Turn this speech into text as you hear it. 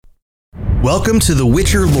Welcome to the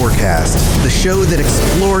Witcher Lorecast, the show that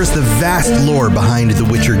explores the vast lore behind the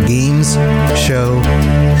Witcher games, show,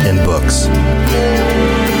 and books.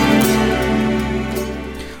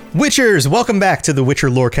 Witchers, welcome back to the Witcher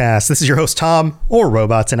Lorecast. This is your host, Tom, or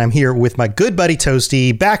Robots, and I'm here with my good buddy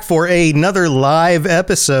Toasty, back for another live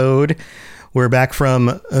episode. We're back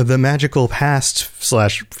from the magical past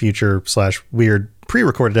slash future slash weird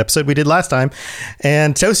pre-recorded episode we did last time,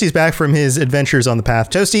 and Toasty's back from his adventures on the path.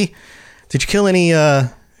 Toasty, did you kill any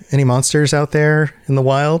monsters out there in the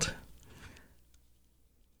wild?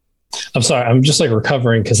 I'm sorry, I'm just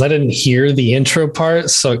recovering because I didn't hear the intro part,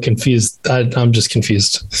 so it confused. I'm just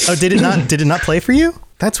confused. Oh, did it not play for you?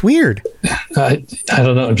 That's weird. I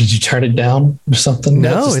don't know. Did you turn it down or something?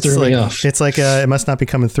 No, it's like it must not be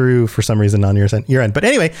coming through for some reason on your end. But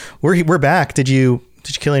anyway, we're back. Did you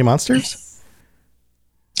kill any monsters?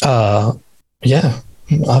 Yeah,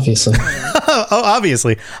 obviously.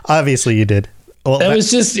 Obviously you did. Well,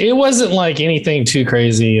 it wasn't like anything too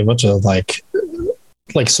crazy. A bunch of like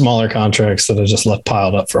smaller contracts that I just left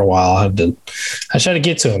piled up for a while. I tried to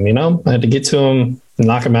get to him, I had to get to him,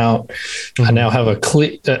 knock him out. Mm-hmm. I now have a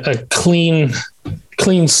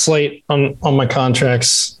clean slate on my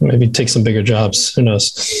contracts. Maybe take some bigger jobs. Who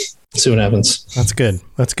knows? See what happens. That's good.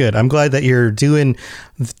 I'm glad that you're doing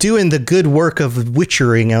the good work of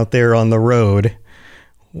witchering out there on the road,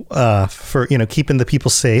 for, keeping the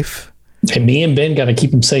people safe. Hey, me and Ben got to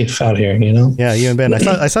keep him safe out here, Yeah, you and Ben.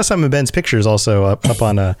 I saw some of Ben's pictures also up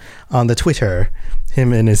on the Twitter.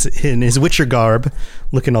 Him in his Witcher garb,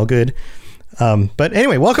 looking all good. But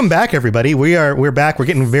anyway, welcome back, everybody. We're back. We're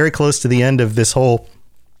getting very close to the end of this whole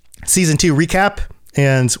season 2 recap,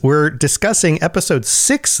 and we're discussing episode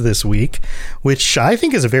 6 this week, which I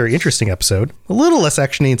think is a very interesting episode. A little less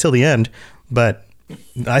actiony until the end, but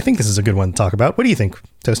I think this is a good one to talk about. What do you think,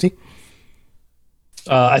 Toasty?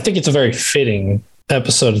 I think it's a very fitting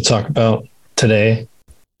episode to talk about today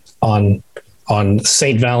on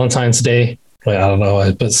Saint Valentine's Day. Wait, I don't know why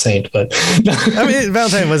I put saint, but I mean,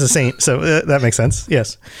 Valentine was a saint, so that makes sense.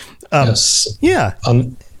 Yes. Yes. Yeah.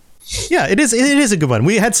 Yeah, it is a good one.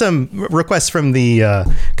 We had some requests from the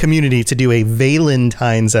community to do a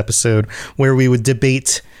Valentine's episode where we would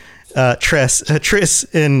debate Triss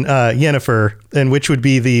and Yennefer, and which would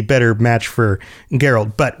be the better match for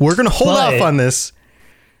Geralt. But we're going to hold off on this.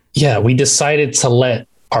 Yeah, we decided to let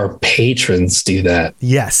our patrons do that.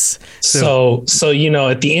 Yes. So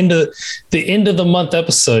at the end of the month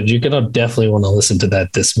episode, you're gonna definitely want to listen to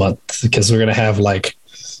that this month, because we're gonna have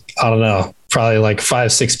probably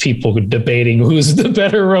 5-6 people debating who's the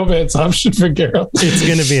better romance option for Geralt. It's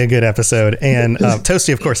going to be a good episode. And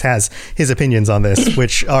Toasty, of course, has his opinions on this,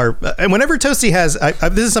 which are, and whenever Toasty has,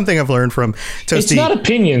 this is something I've learned from Toasty. It's not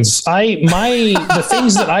opinions. The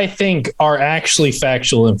things that I think are actually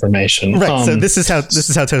factual information. Right. So this is how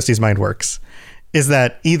Toasty's mind works, is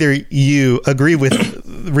that either you agree with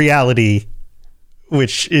reality,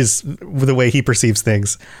 which is the way he perceives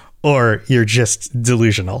things, or you're just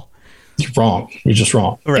delusional. You're wrong. You're just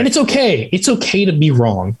wrong. Right. And it's okay. It's okay to be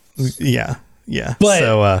wrong. Yeah. Yeah. But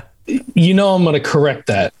so, I'm going to correct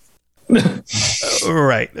that.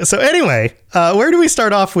 Right. So anyway, where do we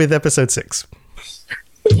start off with episode 6?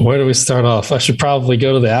 Where do we start off? I should probably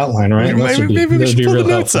go to the outline, right? Maybe we should pull the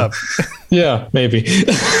notes up. Yeah, maybe.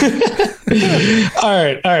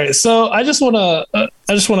 All right. So I just want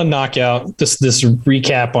to knock out this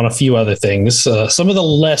recap on a few other things. Some of the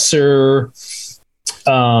lesser,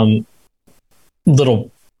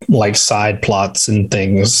 little side plots and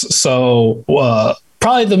things. So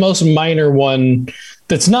probably the most minor one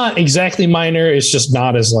that's not exactly minor, it's just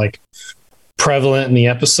not as prevalent in the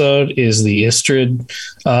episode, is the Istrid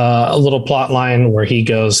a little plot line where he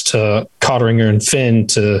goes to Codringer and Finn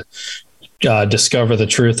to discover the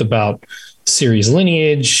truth about Ciri's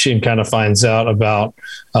lineage, and kind of finds out about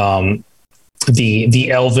the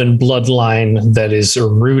elven bloodline that is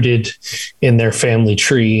rooted in their family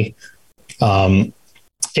tree. And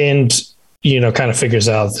kind of figures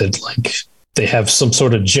out that they have some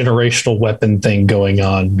sort of generational weapon thing going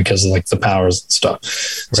on because of the powers and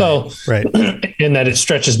stuff. Right. And that it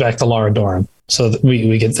stretches back to Lara Dorn. So that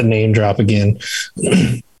we get the name drop again.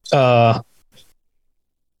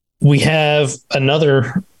 We have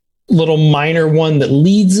another little minor one that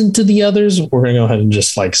leads into the others. We're going to go ahead and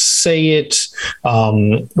just say it,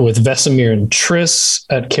 with Vesemir and Triss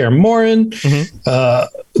at Kaer Morhen. Mm-hmm.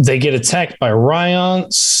 They get attacked by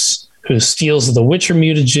Ryance, who steals the Witcher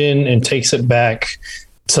mutagen and takes it back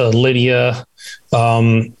to Lydia,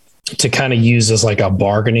 to kind of use as a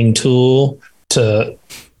bargaining tool to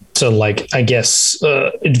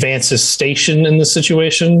advance his station in the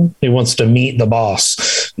situation. He wants to meet the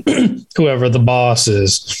boss. whoever the boss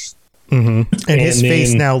is. Mm-hmm. And his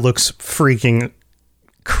face now looks freaking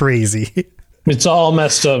crazy. It's all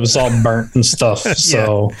messed up. It's all burnt and stuff.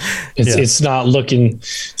 So it's not looking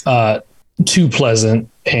too pleasant.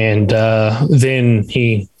 And then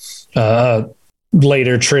he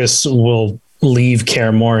later Triss will leave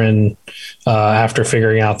Kaer Morhen after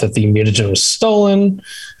figuring out that the mutagen was stolen,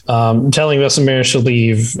 telling Vesemir she'll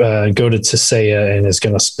leave, go to Tisea, and is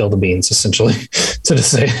going to spill the beans essentially to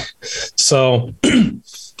Tisea. So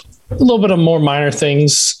a little bit of more minor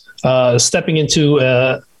things. Stepping into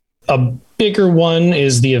a bigger one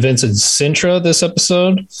is the events in Sintra this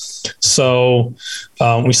episode. So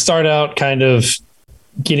we start out kind of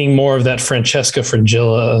getting more of that Francesca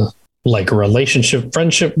Fringilla like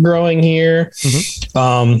friendship growing here,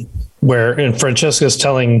 where Francesca's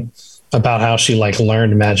telling about how she like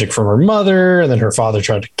learned magic from her mother, and then her father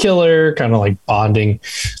tried to kill her, kind of like bonding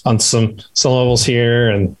on some levels here,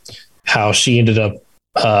 and how she ended up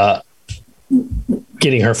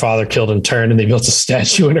getting her father killed in turn, and they built a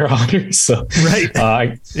statue in her honor. So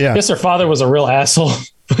I guess her father was a real asshole.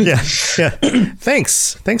 yeah.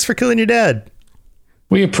 Thanks for killing your dad.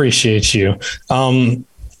 We appreciate you.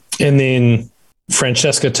 And then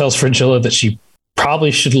Francesca tells Fringilla that she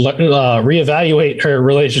probably should reevaluate her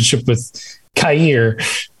relationship with Kair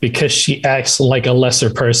because she acts like a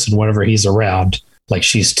lesser person whenever he's around. Like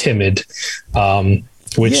she's timid,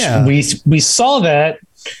 which we saw that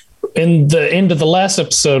in the end of the last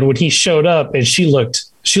episode when he showed up and she looked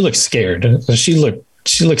scared. She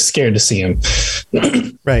looked scared to see him.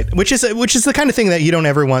 Right. Which is the kind of thing that you don't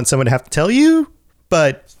ever want someone to have to tell you,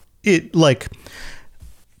 but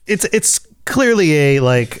it's clearly a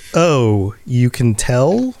like, oh, you can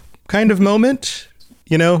tell kind of moment,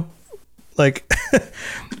 you know, like,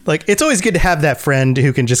 like it's always good to have that friend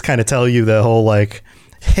who can just kind of tell you the whole like,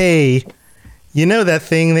 hey, you know, that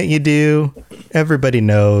thing that you do, everybody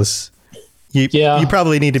knows. You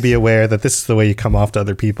probably need to be aware that this is the way you come off to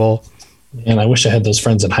other people. And I wish I had those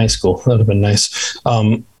friends in high school. That would have been nice.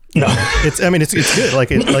 No, it's good. Like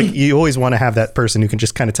you always want to have that person who can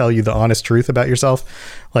just kind of tell you the honest truth about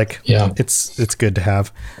yourself. Like, it's good to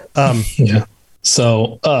have.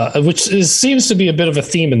 So, which seems to be a bit of a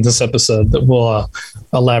theme in this episode that we'll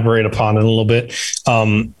elaborate upon in a little bit.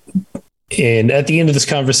 And at the end of this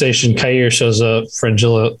conversation, Kair shows up.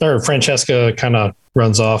 Francesca kind of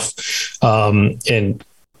runs off, and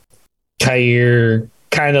Kair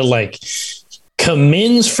kind of like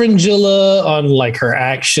commends Fringilla on like her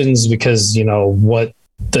actions because, you know, what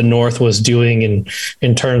the North was doing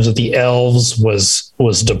in terms of the elves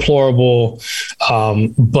was deplorable.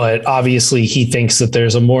 But obviously he thinks that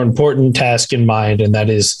there's a more important task in mind, and that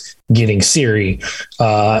is getting Ciri.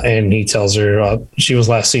 And he tells her she was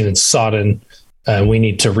last seen in Sodden. We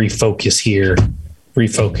need to refocus here.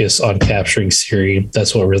 Refocus on capturing Ciri.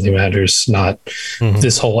 That's what really matters, not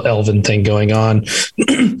this whole elven thing going on.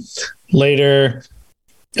 Later,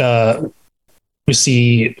 we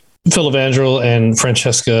see Phil Evangel and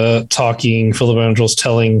Francesca talking. Phil Evangel's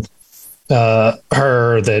telling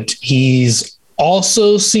her that he's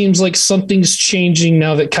also seems like something's changing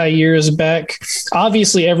now that Kair is back.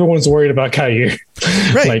 Obviously, everyone's worried about Kair.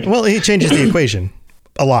 Right. Like, well, he changes the equation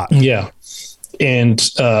a lot. Yeah. And,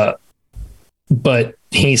 but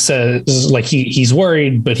he says like he's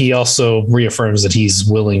worried, but he also reaffirms that he's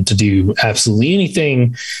willing to do absolutely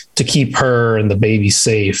anything to keep her and the baby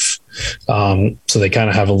safe. So they kind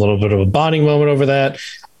of have a little bit of a bonding moment over that.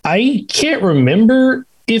 I can't remember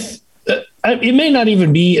if it may not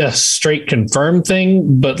even be a straight confirmed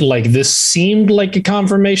thing, but like this seemed like a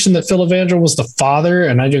confirmation that Phil Evangel was the father.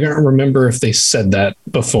 And I don't remember if they said that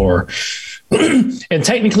before. And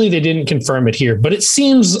technically they didn't confirm it here, but it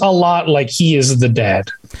seems a lot like he is the dad.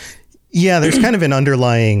 Yeah, there's kind of an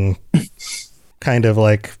underlying kind of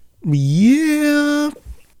like, kind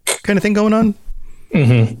of thing going on.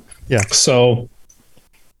 Mm-hmm. Yeah. So,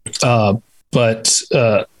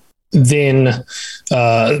 then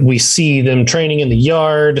we see them training in the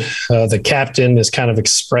yard. The captain is kind of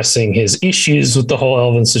expressing his issues with the whole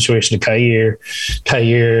elven situation to Kair.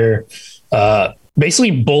 Kair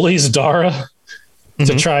basically bullies Dara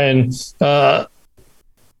to try and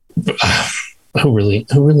who really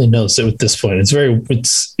knows it at this point.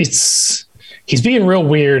 It's he's being real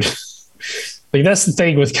weird. Like that's the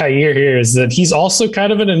thing with Kair here is that he's also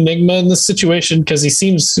kind of an enigma in this situation because he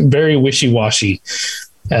seems very wishy-washy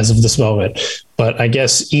as of this moment. But I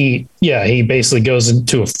guess he basically goes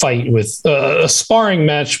into a fight with a sparring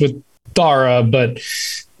match with Dara, but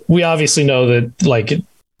we obviously know that like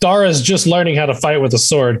Dara's just learning how to fight with a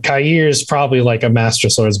sword. Kair's probably like a master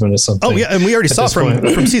swordsman or something. Oh yeah, and we already saw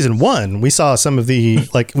from season 1. We saw some of the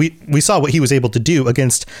we saw what he was able to do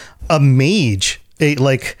against a mage, a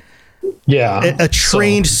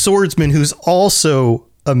trained swordsman who's also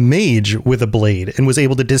a mage with a blade and was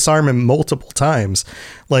able to disarm him multiple times.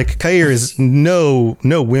 Like Kair is no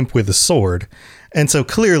wimp with a sword. And so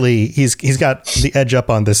clearly he's got the edge up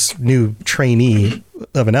on this new trainee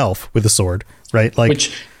of an elf with a sword, right?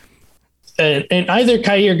 Like, and either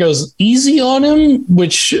Kair goes easy on him,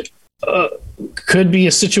 which could be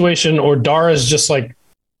a situation, or Dara's just like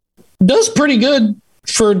does pretty good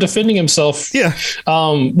for defending himself. Yeah.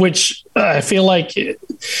 Which I feel like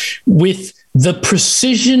with the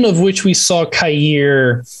precision of which we saw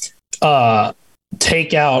Kair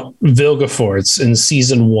take out Vilgefortz in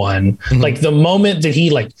season 1, like the moment that he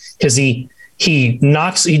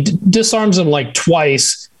disarms him like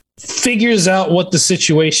twice, figures out what the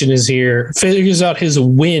situation is here, figures out his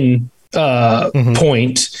win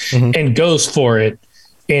point, and goes for it.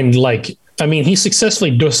 And like, I mean, he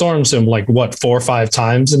successfully disarms him like 4 or 5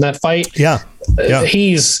 times in that fight. Yeah.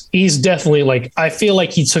 He's definitely like, I feel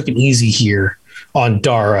like he took it easy here on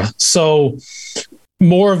Dara. So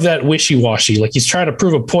more of that wishy-washy, like he's trying to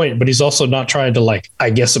prove a point, but he's also not trying to, like, I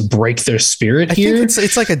guess, break their spirit here. I think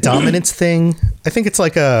it's like a dominance thing. I think it's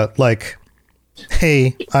like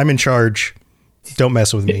hey, I'm in charge, don't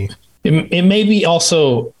mess with me. It may be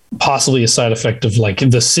also possibly a side effect of like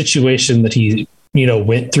the situation that he,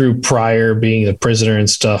 went through prior, being a prisoner and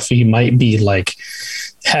stuff. He might be like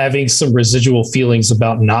having some residual feelings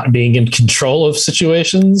about not being in control of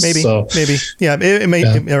situations. Maybe. Yeah, it may,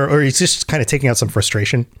 or he's just kind of taking out some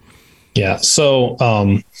frustration. Yeah. So,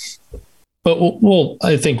 but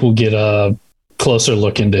I think we'll get a closer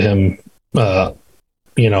look into him,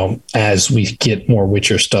 as we get more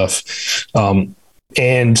Witcher stuff.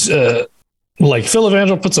 Like Phil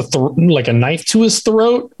Evangel puts a knife to his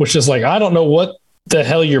throat, which is like, I don't know what the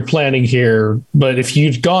hell you're planning here, but if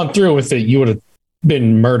you'd gone through with it, you would have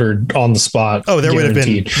been murdered on the spot. Oh, there would have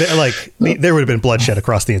been there would have been bloodshed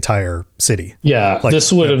across the entire city. Yeah,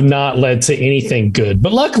 this would have not led to anything good.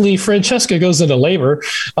 But luckily, Francesca goes into labor,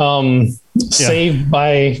 saved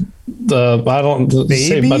by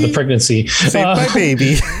the pregnancy, saved by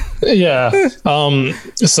baby. Yeah.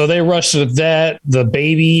 So they rush to that. The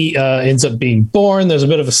baby ends up being born. There's a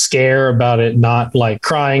bit of a scare about it not like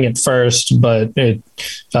crying at first, but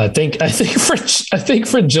I think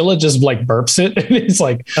Frangilla just like burps it, and it's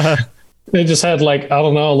like they just had like, I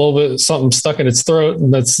don't know, a little bit something stuck in its throat,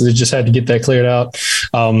 and they just had to get that cleared out.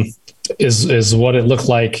 Is what it looked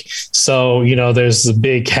like. So there's the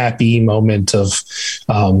big happy moment of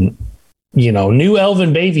new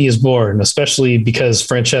elven baby is born, especially because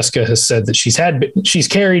Francesca has said that she's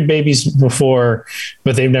carried babies before,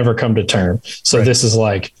 but they've never come to term. So This is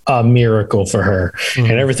like a miracle for her,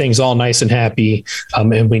 and everything's all nice and happy.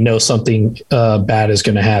 And we know something bad is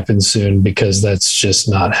going to happen soon, because that's just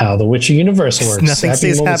not how the Witcher universe works. Nothing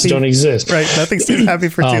stays happy. Don't exist. Right. Nothing stays happy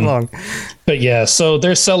for too long. But yeah, so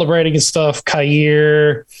they're celebrating and stuff.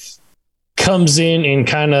 Kair comes in and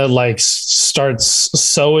kind of like starts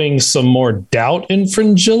sowing some more doubt in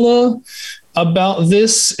Frangilla about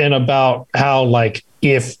this, and about how like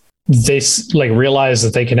if they like realize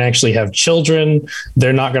that they can actually have children,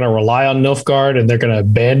 they're not going to rely on Nilfgaard and they're going to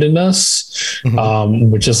abandon us,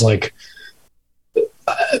 which is like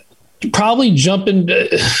probably jumping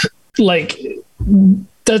like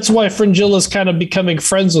that's why Frangilla's kind of becoming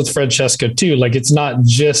friends with Francesca too. Like it's not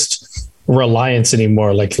just reliance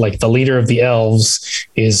anymore. Like the leader of the elves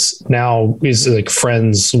is like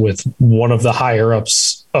friends with one of the higher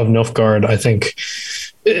ups of Nilfgaard. I think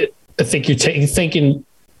you're thinking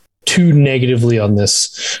too negatively on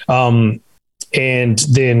this, and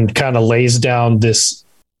then kind of lays down this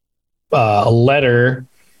letter,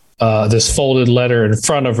 this folded letter in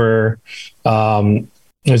front of her.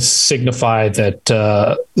 It signified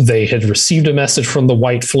that they had received a message from the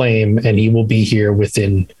White Flame, and he will be here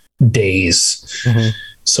within days.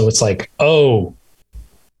 So it's like, oh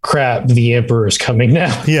crap, the Emperor is coming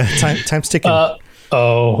now. Yeah, time's ticking.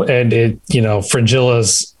 And it,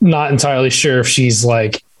 Frangilla's not entirely sure if she's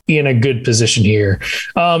like in a good position here.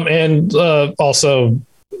 Also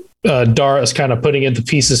Dara is kind of putting the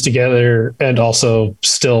pieces together, and also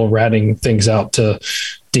still ratting things out to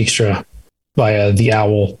Dijkstra via the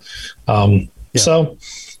owl. So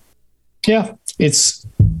yeah, it's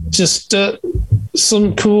just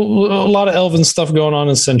some cool, a lot of elven stuff going on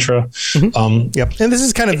in Sintra. Yep. And this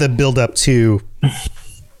is kind of the build up to,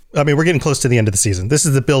 I mean, we're getting close to the end of the season. This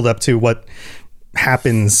is the build up to what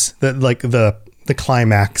happens, the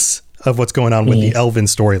climax of what's going on with the Elven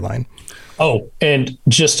storyline. Oh, and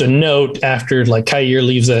just a note, after like Kair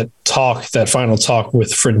leaves that final talk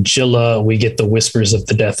with Frangilla, we get the whispers of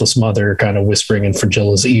the Deathless Mother kind of whispering in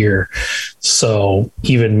Frangilla's ear. So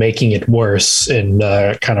even making it worse and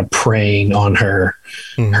kind of preying on her,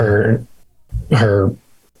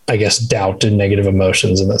 I guess, doubt and negative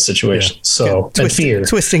emotions in that situation. Yeah. So and fear.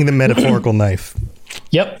 Twisting the metaphorical knife.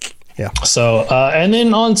 Yep. Yeah. So, and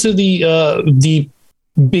then on to the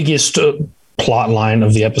biggest plot line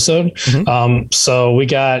of the episode. So we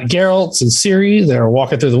got Geralt and Ciri. They're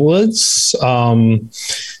walking through the woods.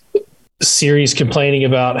 Ciri's complaining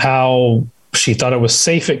about how she thought it was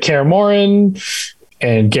safe at Kaer Morhen,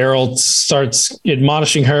 and Geralt starts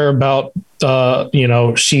admonishing her about,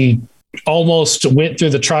 she almost went through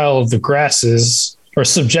the trial of the grasses, or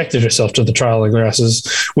subjected herself to the trial of the grasses,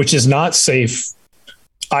 which is not safe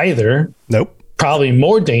either. Nope. Probably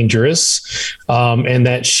more dangerous, and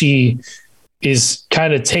that she is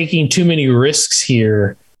kind of taking too many risks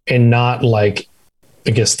here and not, like,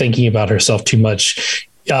 I guess, thinking about herself too much.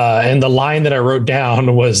 And the line that I wrote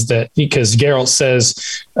down was that because Geralt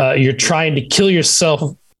says, you're trying to kill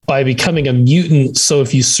yourself by becoming a mutant, so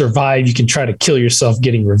if you survive, you can try to kill yourself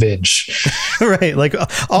getting revenge. Right. Like,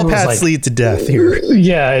 all paths lead to death here.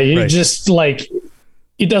 Yeah. You just, like,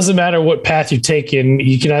 it doesn't matter what path you're taking.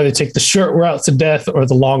 You can either take the short route to death or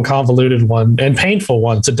the long, convoluted one and painful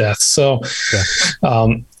one to death. So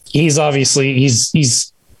he's obviously,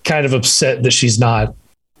 he's kind of upset that she's not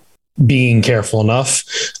being careful enough.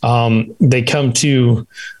 They come to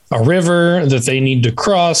a river that they need to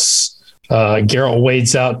cross. Geralt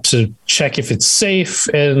wades out to check if it's safe,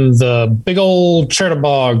 and the big old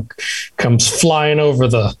Chernobog comes flying over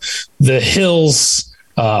the hills,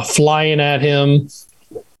 flying at him.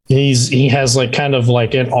 He has like kind of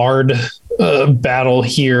like an Ard battle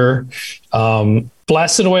here.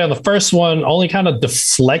 Blasted away on the first one, only kind of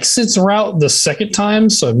deflects its route the second time,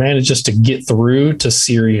 so it manages to get through to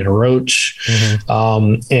Ciri and Roach.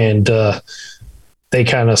 And they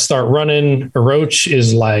kind of start running. Roach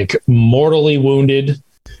is like mortally wounded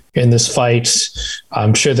in this fight.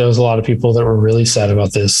 I'm sure there was a lot of people that were really sad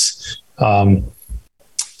about this, and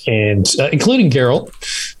including Geralt.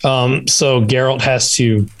 So Geralt has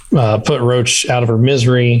to put Roach out of her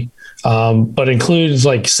misery, but includes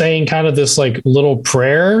like saying kind of this like little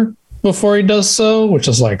prayer before he does so, which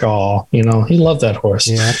is like, oh, he loved that horse.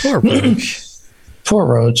 Yeah, poor Roach. Poor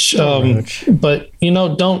Roach. But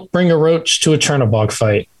don't bring a Roach to a Chernobog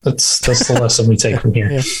fight. That's the lesson we take from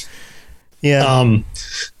here. Yeah.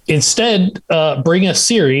 Instead, bring a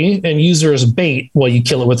Ciri and use her as bait while you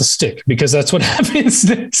kill it with a stick, because that's what happens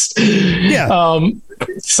next. Yeah.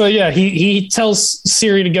 So yeah, he tells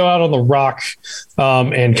Ciri to go out on the rock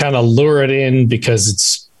and kind of lure it in because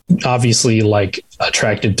it's obviously like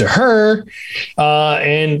attracted to her.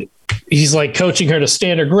 And he's like coaching her to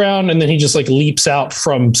stand her ground, and then he just like leaps out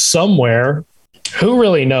from somewhere. Who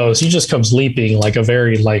really knows? He just comes leaping like a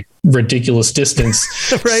very like ridiculous distance,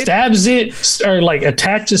 right? Stabs it or like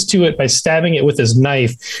attaches to it by stabbing it with his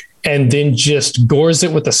knife, and then just gores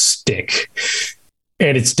it with a stick,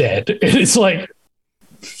 and it's dead. And it's like,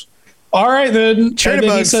 all right, then.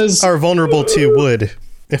 Chernobyls are vulnerable to wood,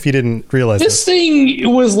 if you didn't realize this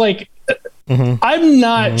thing was like, I'm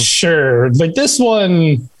not sure. Like this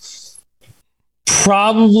one,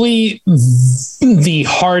 probably the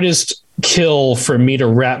hardest kill for me to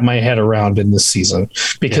wrap my head around in this season,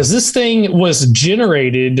 because this thing was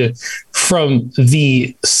generated from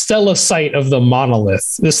the stellacite of the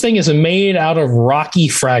monolith. This thing is made out of rocky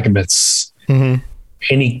fragments, and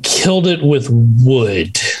he killed it with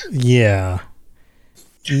wood. Yeah.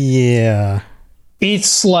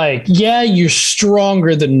 It's like, yeah, you're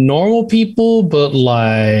stronger than normal people, but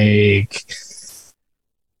like,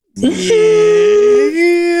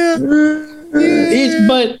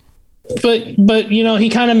 But he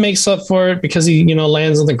kind of makes up for it because he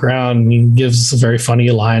lands on the ground and he gives a very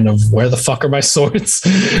funny line of, where the fuck are my swords?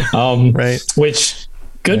 Right. Which,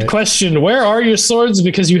 good question. Where are your swords?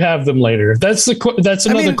 Because you have them later. That's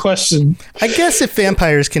another question. I guess if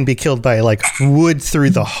vampires can be killed by like wood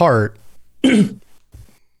through the heart.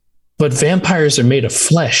 But vampires are made of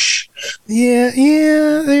flesh. Yeah,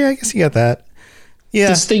 I guess you got that. Yeah.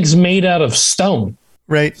 This thing's made out of stone.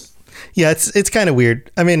 Right. Yeah, it's kind of weird.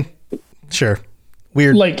 I mean, sure.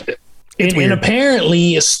 Weird. Like, and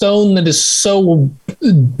apparently a stone that is so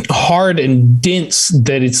hard and dense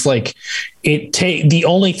that it's like the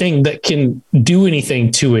only thing that can do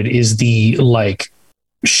anything to it is the like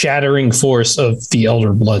shattering force of the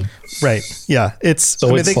elder blood. Right. Yeah. They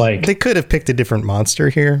could have picked a different monster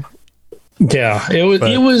here. Yeah,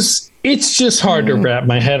 it's just hard to wrap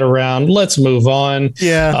my head around. Let's move on.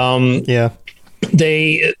 Yeah.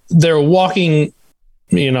 They're walking,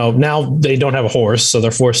 now they don't have a horse, so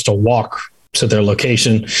they're forced to walk to their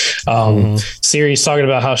location. Siri's talking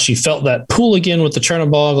about how she felt that pull again with the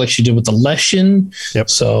Chernobog, like she did with the Leshen. Yep.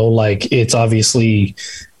 So like it's obviously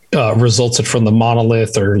resulted from the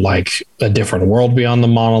monolith, or like a different world beyond the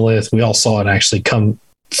monolith. We all saw it actually come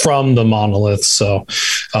from the monolith. So,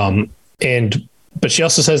 but she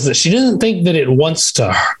also says that she didn't think that it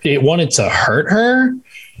wanted to hurt her,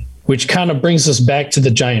 which kind of brings us back to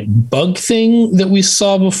the giant bug thing that we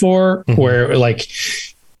saw before, where like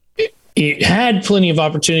it had plenty of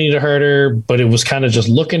opportunity to hurt her, but it was kind of just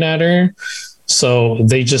looking at her. So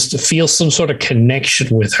they just feel some sort of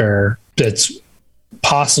connection with her that's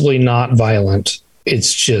possibly not violent.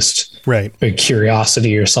 It's just a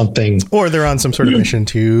curiosity or something. Or they're on some sort of mission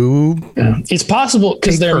to... Yeah. It's possible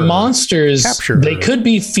because they're monsters. They could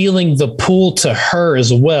be feeling the pull to her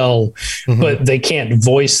as well, but they can't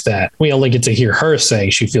voice that. We only get to hear her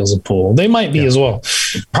say she feels a pull. They might be as well.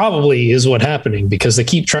 Probably is what's happening because they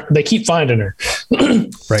keep finding her.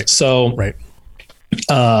 Right. So,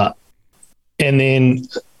 and then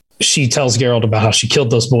she tells Geralt about how she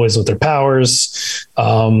killed those boys with her powers.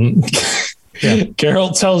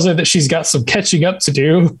 Geralt tells her that she's got some catching up to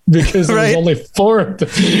do because there's only 4 of them.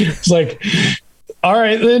 It's like, all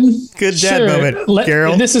right, then. Good dad moment,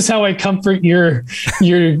 Geralt. This is how I comfort your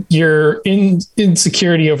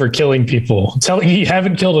insecurity over killing people. Telling you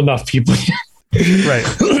haven't killed enough people yet.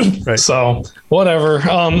 Right. So whatever.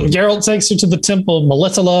 Geralt takes her to the temple of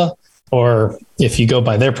Melitele, or if you go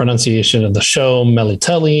by their pronunciation of the show,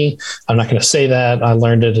 Melitele. I'm not going to say that. I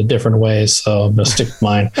learned it a different way, so I'm going to stick with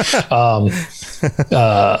mine.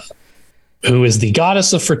 Who is the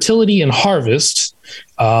goddess of fertility and harvest.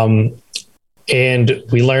 And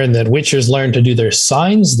we learn that Witchers learn to do their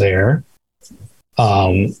signs there.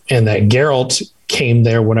 And that Geralt came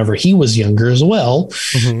there whenever he was younger as well.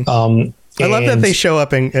 I love that they show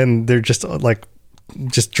up and they're just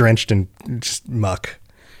drenched in just muck.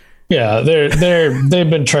 Yeah, they've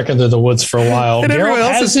been trekking through the woods for a while. And everyone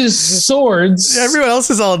else has his swords. Everyone else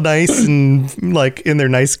is all nice and like in their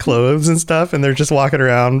nice clothes and stuff, and they're just walking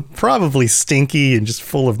around, probably stinky and just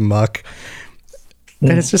full of muck.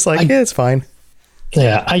 And it's just like, it's fine.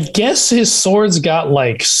 Yeah, I guess his swords got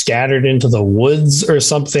like scattered into the woods or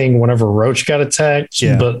something whenever Roach got attacked.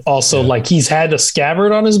 Yeah. But also like he's had a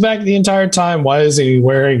scabbard on his back the entire time. Why is he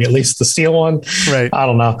wearing at least the steel one? Right. I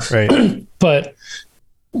don't know. Right. But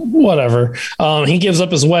whatever. He gives up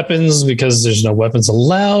his weapons because there's no weapons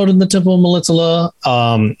allowed in the Temple of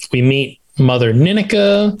Melitele. We meet Mother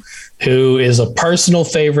Ninika, who is a personal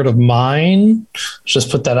favorite of mine. Just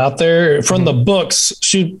put that out there. From the books,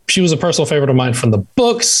 she was a personal favorite of mine from the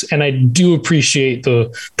books, and I do appreciate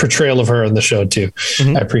the portrayal of her in the show too.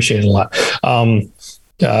 I appreciate it a lot.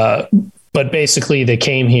 But basically, they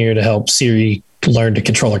came here to help Ciri learn to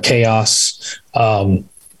control her chaos.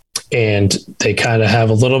 And they kind of have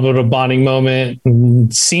a little bit of a bonding moment.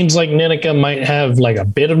 Seems like Ninika might have like a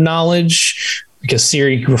bit of knowledge because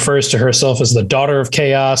Ciri refers to herself as the daughter of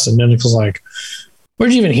chaos. And Ninika's like,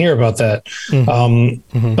 where'd you even hear about that?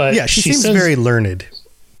 But yeah, she seems very learned,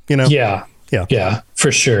 Yeah,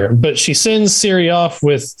 for sure. But she sends Ciri off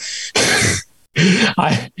with,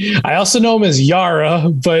 I also know him as Yara,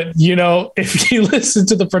 but if you listen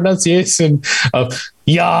to the pronunciation of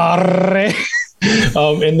Yare,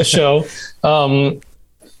 in the show,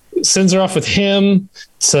 sends her off with him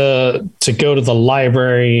to go to the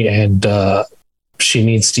library, and she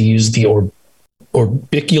needs to use the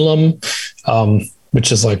orbiculum,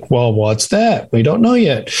 which is like, well, what's that? We don't know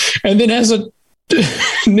yet. And then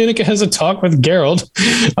Ninika has a talk with Geralt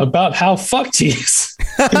about how fucked he is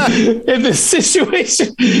in this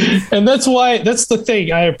situation. And that's the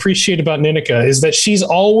thing I appreciate about Ninika is that she's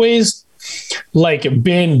always like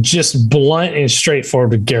been just blunt and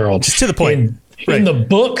straightforward with Geralt. Just to the point. In the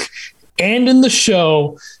book and in the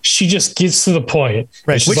show, she just gets to the point.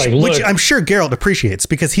 Right. Which I'm sure Geralt appreciates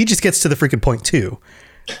because he just gets to the freaking point too.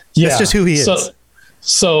 Yeah. That's just who he is.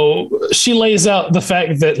 So she lays out the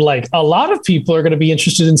fact that like a lot of people are going to be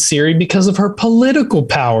interested in Ciri because of her political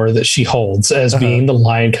power that she holds as being the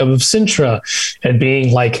Lion Cub of Cintra and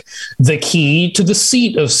being like the key to the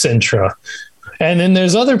seat of Cintra. And then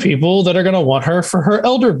there's other people that are going to want her for her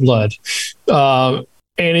elder blood. And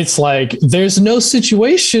it's like, there's no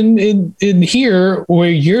situation in here where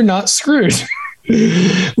you're not screwed.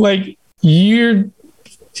 Like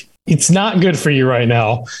it's not good for you right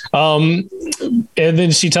now. And then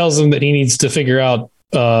she tells him that he needs to figure out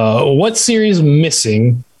what Ciri's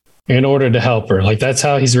missing in order to help her. Like, that's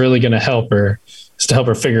how he's really going to help her, is to help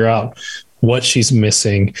her figure out what she's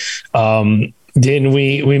missing. Then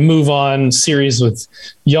we move on series with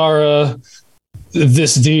Yara.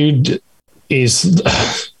 This dude is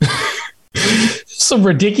some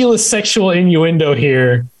ridiculous sexual innuendo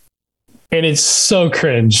here. And it's so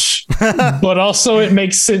cringe, but also it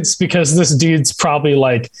makes sense because this dude's probably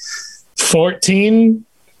like 14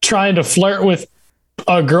 trying to flirt with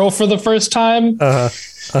a girl for the first time.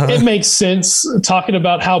 It makes sense talking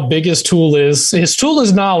about how big his tool is. His tool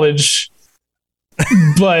is knowledge,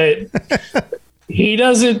 but it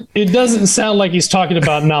doesn't sound like he's talking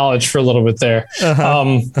about knowledge for a little bit there.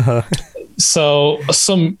 So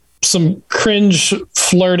some cringe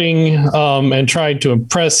flirting and trying to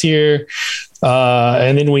impress here.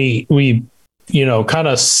 And then we kind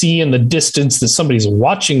of see in the distance that somebody's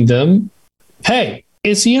watching them. Hey,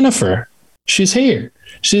 it's Yennefer. She's here.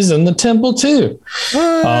 She's in the temple too.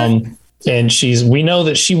 And we know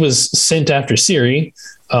that she was sent after Ciri.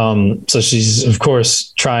 So she's, of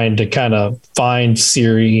course, trying to kind of find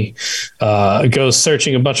Ciri, goes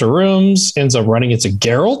searching a bunch of rooms, ends up running into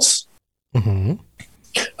Geralt. Mm-hmm.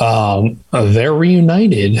 They're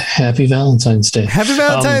reunited. Happy Valentine's Day. Happy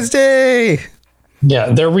Valentine's Day.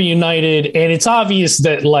 Yeah, they're reunited, and it's obvious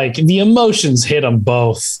that like the emotions hit them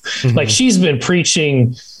both. Mm-hmm. Like, she's been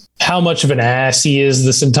preaching how much of an ass he is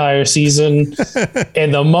this entire season,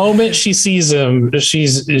 and the moment she sees him,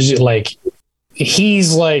 she's like,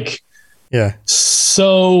 he's like, yeah,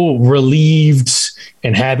 so relieved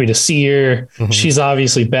and happy to see her. Mm-hmm. She's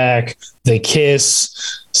obviously back. They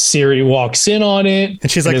kiss. Ciri walks in on it, and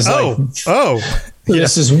she's like,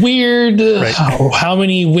 this is weird. Right. How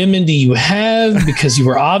many women do you have? Because you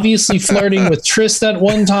were obviously flirting with Triss that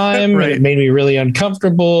one time, right. And it made me really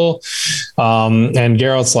uncomfortable. And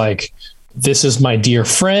Geralt's like, this is my dear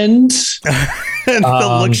friend. And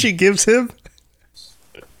the look she gives him.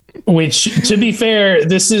 Which, to be fair,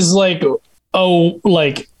 this is like,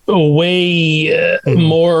 way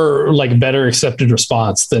more like better accepted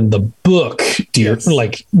response than the book, dear, yes.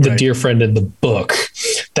 Like the right. Dear friend in the book.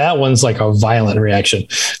 That one's like a violent reaction.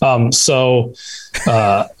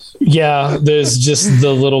 Yeah, there's just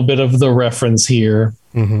the little bit of the reference here.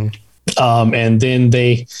 Mm-hmm. And then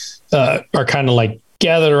they are kind of like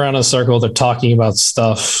gathered around a circle. They're talking about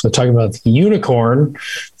stuff. They're talking about the unicorn,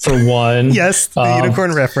 for one. Yes, the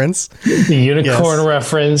unicorn reference. The unicorn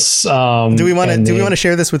reference. Do we want to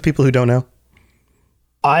share this with people who don't know?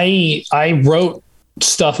 I wrote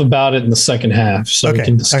stuff about it in the second half, so we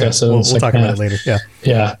can discuss it. We'll talk about it later. Yeah.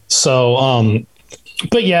 Yeah. So,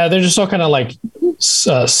 but yeah, they're just all kind of like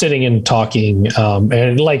sitting and talking,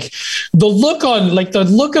 and like the look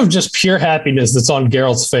of just pure happiness that's on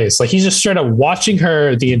Geralt's face. Like, he's just straight up watching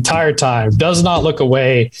her the entire time, does not look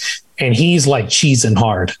away, and he's like cheesing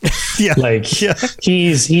hard. Yeah, like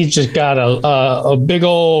he's just got a big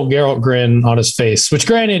old Geralt grin on his face, which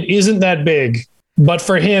granted isn't that big, but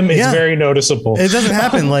for him it's very noticeable. It doesn't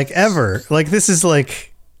happen like ever. Like, this is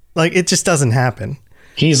like it just doesn't happen.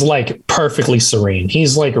 He's like perfectly serene.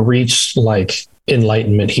 He's like reached like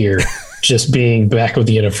enlightenment here, just being back with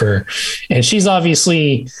Yennefer. And she's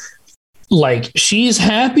obviously like, she's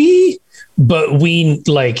happy, but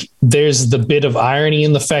there's the bit of irony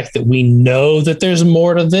in the fact that we know that there's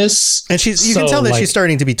more to this. And you can tell that she's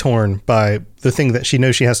starting to be torn by the thing that she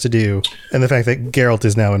knows she has to do, and the fact that Geralt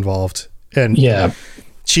is now involved. And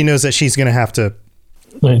she knows that she's going to have to,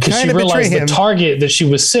 because she realized the target that she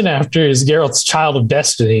was sent after is Geralt's child of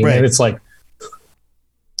destiny. Right. And it's like,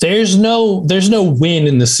 there's no win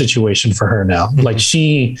in this situation for her now. Mm-hmm. Like,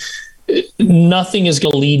 nothing is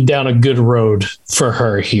going to lead down a good road for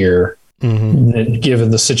her here, mm-hmm.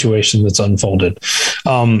 given the situation that's unfolded.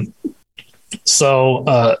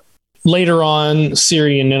 So later on,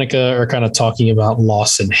 Ciri and Yennefer are kind of talking about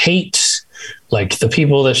loss and hate, like the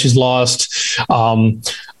people that she's lost.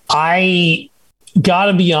 I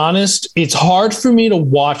gotta be honest, it's hard for me to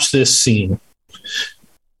watch this scene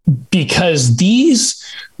because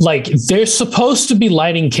they're supposed to be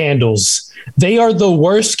lighting candles. They are the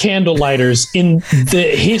worst candle lighters in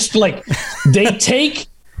the history. Like, they take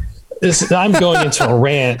this. I'm going into a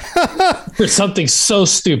rant for something so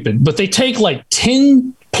stupid, but they take like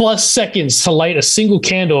 10 plus seconds to light a single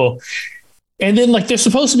candle. And then like they're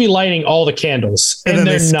supposed to be lighting all the candles, and then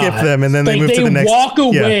they skip them, and then they move to the next. They walk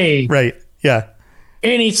away. Yeah, right. Yeah.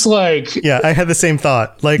 And it's like, I had the same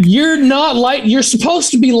thought. Like, you're supposed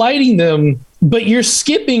to be lighting them, but you're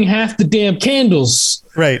skipping half the damn candles.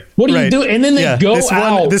 Right. What are you doing? And then they go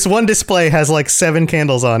out. This one display has like 7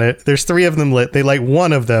 candles on it. There's 3 of them lit. They light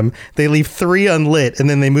one of them. They leave 3 unlit, and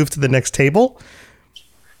then they move to the next table.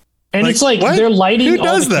 And Like, it's like what? they're lighting Who all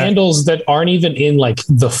does the that? candles that aren't even in like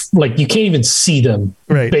like you can't even see them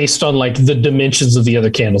Right. based on like the dimensions of the other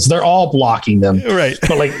candles. They're all blocking them. Right.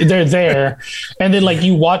 But like they're there. And then like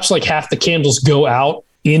you watch like half the candles go out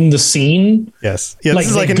in the scene. Yes. Yeah. Like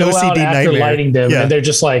This is like they an go out OCD after nightmare. lighting them Yeah. and they're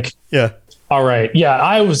just like, Yeah. all right. Yeah,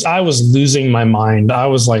 I was losing my mind. I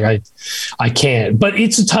was like, I can't. But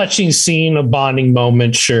it's a touching scene, a bonding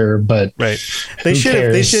moment, sure. But Right. They should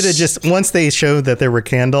have just, once they showed that there were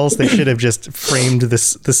candles, they should have just framed the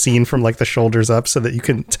scene from like the shoulders up so that you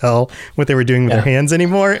couldn't tell what they were doing with their hands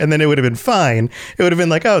anymore. And then it would have been fine. It would have been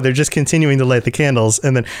like, oh, they're just continuing to light the candles.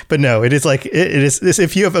 And then, but no, it is like, it is this,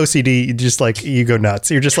 if you have OCD, you just like, you go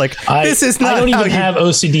nuts. You're just like, this is not I don't how even you have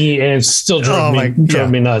OCD and it still drove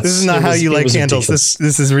me nuts. This is not how you light candles.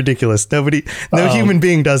 This is ridiculous. No human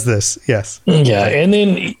being does this. Yes. Yeah. And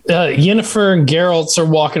then Yennefer and Geralt are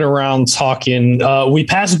walking around talking. We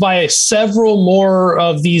passed by several more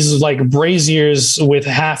of these like braziers with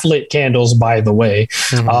half lit candles, by the way.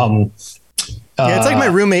 Mm-hmm. Yeah, it's like my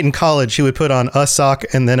roommate in college. He would put on a sock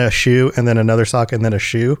and then a shoe and then another sock and then a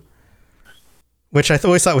shoe, which I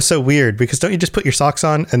always thought was so weird because don't you just put your socks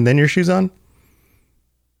on and then your shoes on?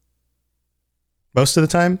 Most of the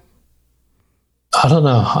time? I don't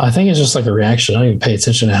know. I think it's just like a reaction. I don't even pay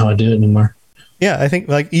attention to how I do it anymore. Yeah, I think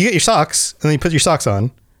like you get your socks and then you put your socks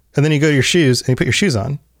on and then you go to your shoes and you put your shoes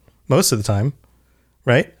on most of the time,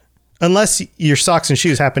 right? Unless your socks and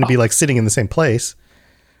shoes happen to be like sitting in the same place.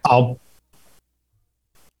 Anyway,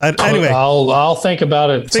 Anyway, I'll think about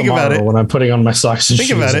it tomorrow when I'm putting on my socks and shoes.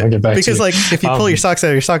 Think about and I'll get it back because to like if you pull your socks out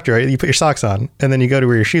of your sock drawer, you put your socks on and then you go to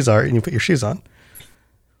where your shoes are and you put your shoes on.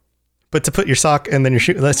 But to put your sock and then your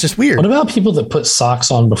shoe, that's just weird. What about people that put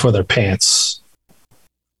socks on before their pants?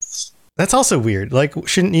 That's also weird. Like,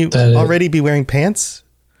 shouldn't you already be wearing pants?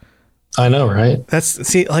 I know, right?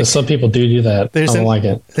 Like some people do that. I don't like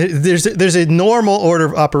it. There's a normal order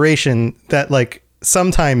of operation that like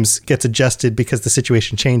sometimes gets adjusted because the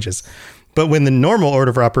situation changes. But when the normal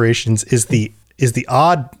order of operations is the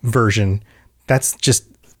odd version, that's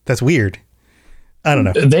weird. I don't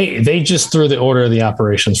know. They just threw the order of the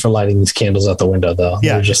operations for lighting these candles out the window, though.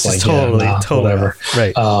 Yeah, they're just like totally whatever.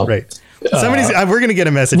 Right, right. We're gonna get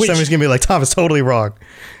a message. Somebody's gonna be like, "Tom is totally wrong."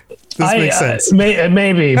 This makes sense.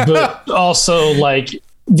 Maybe, but also like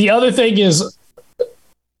the other thing is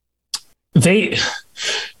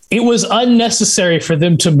it was unnecessary for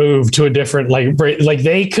them to move to a different like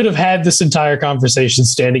they could have had this entire conversation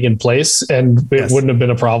standing in place and it wouldn't have been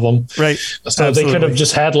a problem. Right. So Absolutely. they could have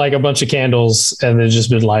just had like a bunch of candles and they've just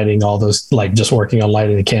been lighting all those, like just working on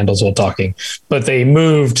lighting the candles while talking, but they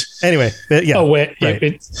moved anyway. Yeah. Away.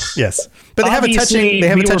 Right. Yes. But they have a touching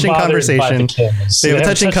conversation. They have a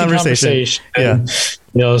touching conversation. Yeah. And,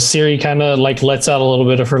 Ciri kind of like lets out a little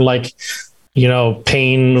bit of her like,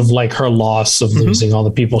 pain of like her loss of losing all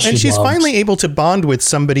the people and she's finally able to bond with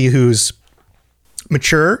somebody who's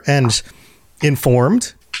mature and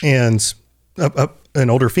informed and an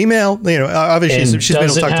older female. Obviously she's been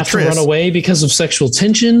able to talk to Triss. Run away because of sexual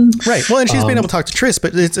tension, right? Well, and she's been able to talk to Triss,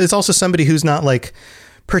 but it's also somebody who's not like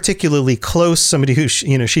particularly close. Somebody who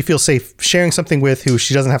she feels safe sharing something with, who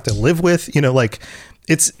she doesn't have to live with.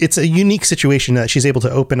 It's a unique situation that she's able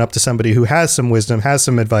to open up to somebody who has some wisdom, has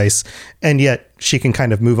some advice, and yet she can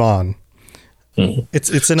kind of move on. Mm.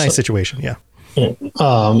 It's a nice situation. Yeah.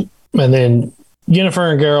 And then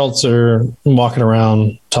Yennefer and Geralt are walking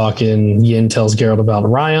around talking. Yen tells Geralt about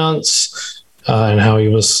Ryance and how he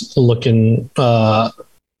was looking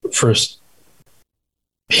for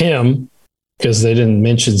him because they didn't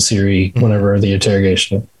mention Ciri whenever the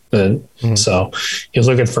interrogation. So he was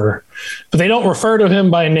looking for, but they don't refer to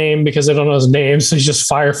him by name because they don't know his name. So he's just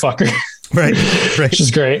Firefucker. Right. Which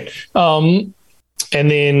is great. And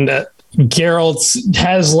then Geralt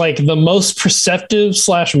has like the most perceptive /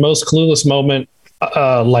 most clueless moment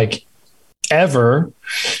like ever,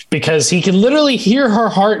 because he can literally hear her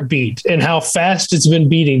heartbeat and how fast it's been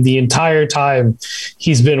beating the entire time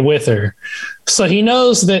he's been with her. So he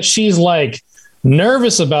knows that she's like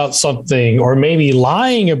nervous about something or maybe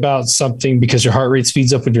lying about something because your heart rate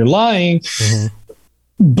speeds up when you're lying. Mm-hmm.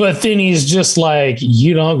 But then he's just like,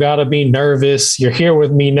 you don't gotta be nervous. You're here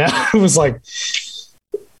with me now. It was like,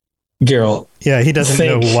 Geralt. Yeah, he doesn't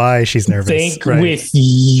know why she's nervous. Think with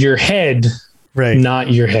your head, right?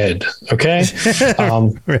 Not your head. Okay.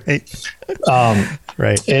 Right.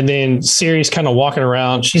 Right. And then Ciri's kind of walking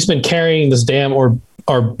around. She's been carrying this damn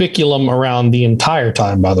orbiculum around the entire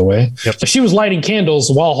time, by the way. Yep. She was lighting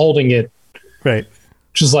candles while holding it. Right.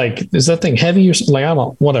 She's like, is that thing heavy or something? Like, I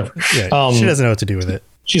don't, whatever. Yeah, she doesn't know what to do with it.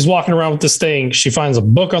 She's walking around with this thing. She finds a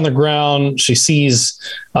book on the ground. She sees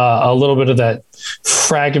a little bit of that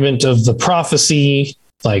fragment of the prophecy,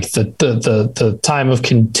 like the time of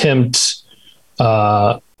contempt,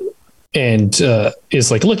 and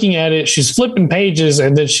is like looking at it. She's flipping pages,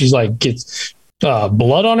 and then she's like gets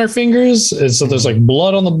blood on her fingers, and so there's like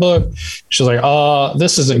blood on the book. She's like,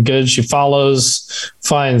 this isn't good. She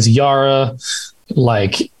finds Yara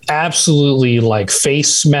like absolutely like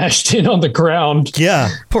face smashed in on the ground. Yeah,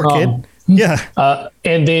 poor kid. Yeah.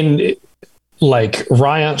 And then like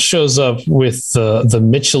Ryan shows up with the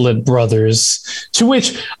Michelet brothers, to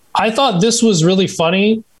which I thought this was really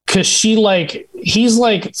funny because he's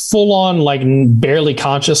like full on like barely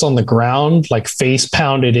conscious on the ground, like face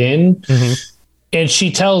pounded in. Mm-hmm. And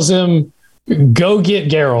she tells him, go get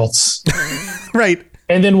Geralt. Right.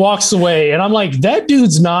 And then walks away. And I'm like, that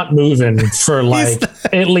dude's not moving for like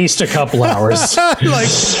at least a couple hours. Like,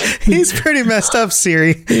 he's pretty messed up,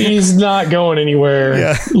 Siri. He's not going anywhere.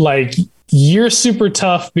 Yeah. Like, you're super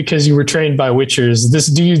tough because you were trained by Witchers. This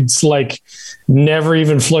dude's like never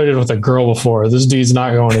even flirted with a girl before. This dude's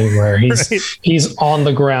not going anywhere. He's on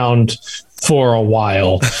the ground for a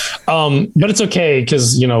while. But it's okay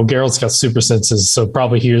because, Geralt's got super senses, so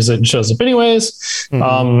probably hears it and shows up anyways.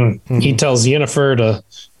 Mm-hmm. He tells Yennefer to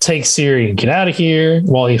take Ciri and get out of here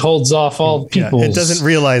while he holds off all people. Yeah, it doesn't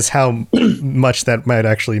realize how much that might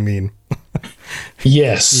actually mean.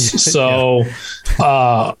 Yes. So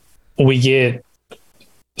we get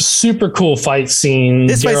super cool fight scene.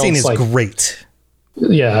 This fight scene is great.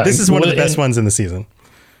 Yeah. This is one of the best ones in the season.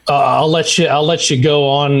 I'll let you go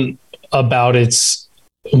on about it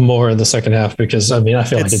more in the second half because I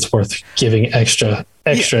feel like it's worth giving extra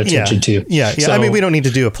attention to. Yeah. So, we don't need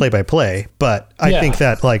to do a play-by-play, but I think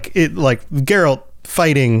that Geralt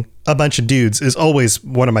fighting a bunch of dudes is always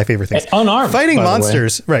one of my favorite things. Unarmed, fighting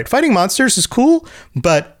monsters, right? Fighting monsters is cool,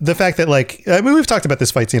 but the fact that we've talked about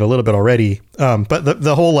this fight scene a little bit already, but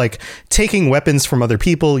the whole taking weapons from other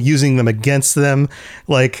people, using them against them,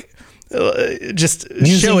 just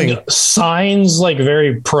using showing signs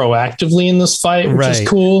very proactively in this fight, which is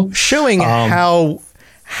cool. Showing how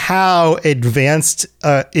advanced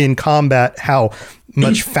in combat, how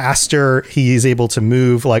much faster he's able to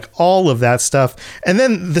move, all of that stuff. And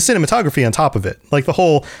then the cinematography on top of it, the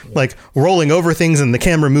whole rolling over things and the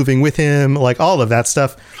camera moving with him, all of that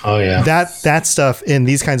stuff. Oh yeah. That stuff in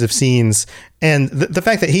these kinds of scenes. And the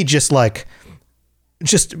fact that he just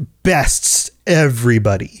bests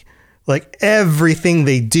everybody. Everything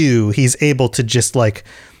they do, he's able to just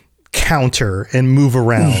counter and move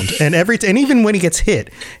around. And even when he gets hit,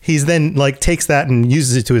 he's then takes that and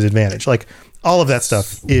uses it to his advantage. All of that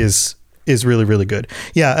stuff is really, really good.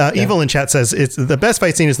 Yeah. Evil in chat says it's the best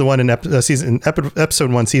fight scene is the one in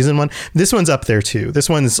episode 1, season 1. This one's up there too. This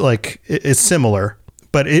one's it's similar,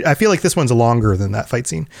 but I feel like this one's longer than that fight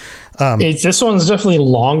scene. This one's definitely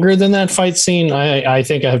longer than that fight scene. I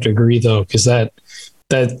think I have to agree though, because that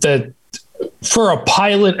for a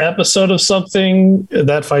pilot episode of something,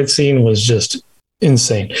 that fight scene was just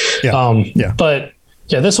insane. Yeah. But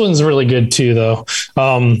yeah, this one's really good too, though.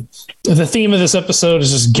 The theme of this episode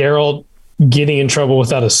is just Geralt getting in trouble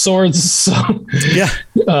without his swords. So,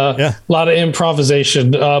 a lot of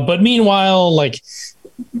improvisation. But meanwhile,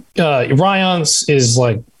 Ryance is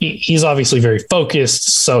he's obviously very focused,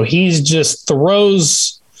 so he's just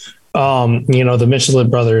throws the Michelet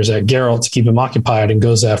brothers at Geralt to keep him occupied and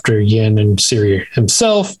goes after Yen and Ciri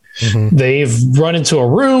himself. Mm-hmm. They've run into a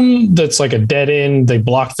room that's a dead end. They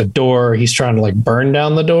block the door. He's trying to burn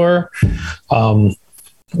down the door,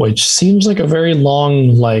 which seems like a very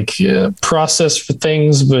long process for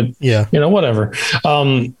things, but whatever.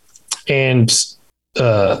 And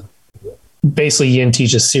basically Yen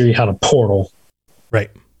teaches Ciri how to portal.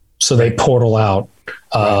 Right. So they portal out.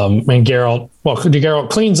 And Geralt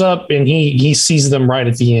cleans up and he sees them right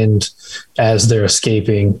at the end as they're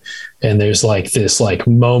escaping. And there's this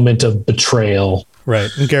moment of betrayal. Right.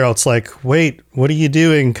 And Geralt's wait, what are you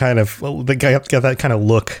doing? Kind of, the guy got that kind of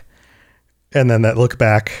look and then that look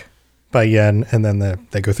back by Yen. And then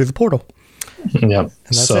they go through the portal. Yeah. And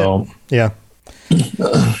that's it. Yeah.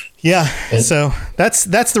 Yeah, so that's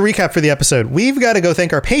the recap for the episode. We've got to go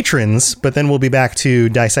thank our patrons, but then we'll be back to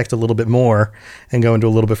dissect a little bit more and go into a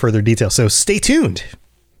little bit further detail. So stay tuned.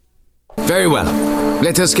 Very well.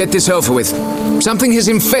 Let us get this over with. Something has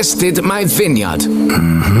infested my vineyard.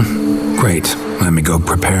 Mm-hmm. Great. Let me go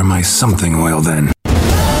prepare my something oil then.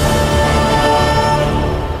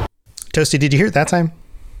 Toasty, did you hear it that time?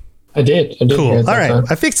 I did. Cool. All right.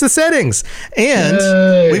 I fixed the settings. And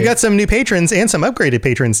Yay. we've got some new patrons and some upgraded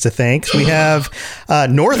patrons to thank. We have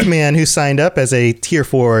Northman, who signed up as a tier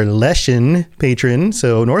 4 Leshen patron.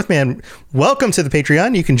 So Northman, welcome to the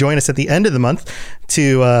Patreon. You can join us at the end of the month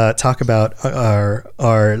to talk about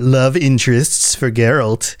our love interests for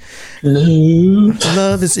Geralt.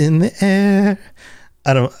 Love is in the air.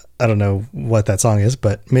 I don't know what that song is,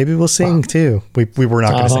 but maybe we'll sing too. We were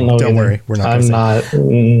not going to sing. Don't worry. We're not going to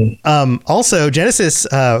sing. Also, Genesis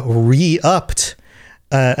re-upgraded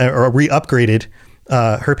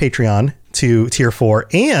her Patreon to tier 4,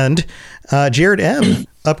 and Jared M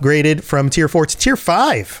upgraded from tier 4 to tier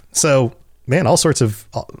 5. So, man, all sorts of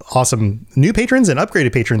awesome new patrons and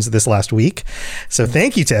upgraded patrons this last week. So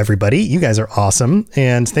thank you to everybody. You guys are awesome.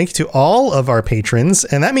 And thank you to all of our patrons.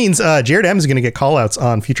 And that means Jared M is going to get call outs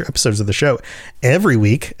on future episodes of the show every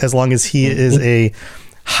week, as long as he is a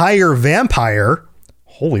higher vampire.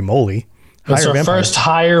 Holy moly. That's our first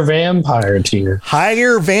higher vampire tier.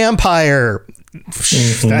 Higher vampire.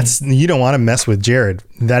 That's, you don't want to mess with Jared.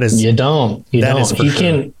 That is, you don't.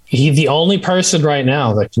 The only person right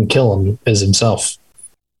now that can kill him is himself.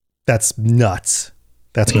 That's nuts.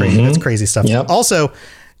 That's crazy. That's crazy stuff. Yep. Also,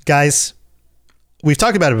 guys, we've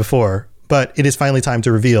talked about it before, but it is finally time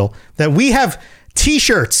to reveal that we have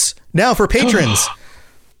t-shirts now for patrons.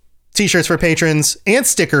 T-shirts for patrons and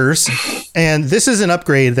stickers. And this is an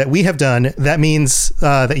upgrade that we have done. That means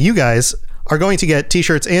that you guys are going to get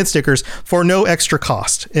t-shirts and stickers for no extra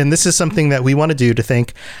cost. And this is something that we want to do to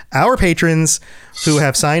thank our patrons who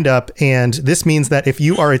have signed up. And this means that if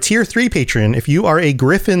you are a tier 3 patron, if you are a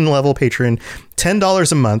Griffin level patron,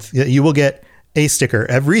 $10 a month, you will get a sticker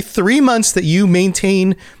every 3 months that you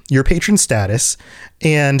maintain your patron status.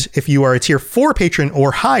 And if you are a tier 4 patron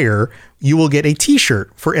or higher, you will get a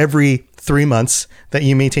t-shirt for every 3 months that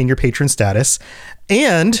you maintain your patron status.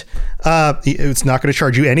 And it's not going to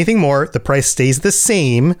charge you anything more. The price stays the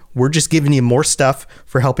same. We're just giving you more stuff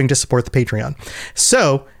for helping to support the Patreon.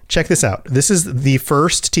 So check this out. This is the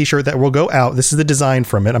first t-shirt that will go out. This is the design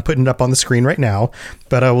from it. I'm putting it up on the screen right now,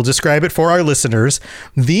 but I will describe it for our listeners.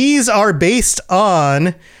 These are based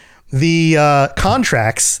on the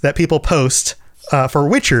contracts that people post for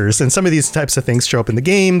Witchers, and some of these types of things show up in the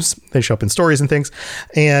games. They show up in stories and things.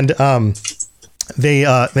 And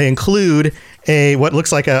they include what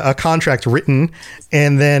looks like a contract written,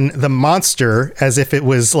 and then the monster as if it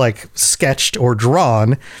was like sketched or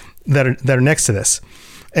drawn that are next to this.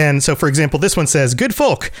 And so, for example, this one says, "Good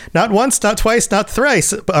folk, not once, not twice, not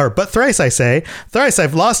thrice, but thrice I say, thrice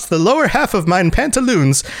I've lost the lower half of mine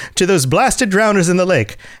pantaloons to those blasted drowners in the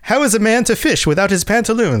lake. How is a man to fish without his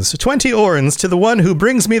pantaloons? 20 orens to the one who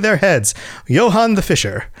brings me their heads, Johann the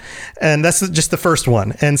Fisher." And that's just the first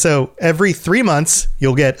one. And so every 3 months,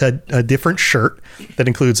 you'll get a different shirt that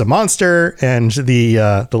includes a monster and the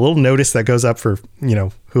little notice that goes up for,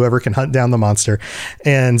 whoever can hunt down the monster.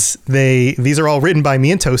 And these are all written by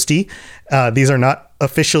me and Toasty. These are not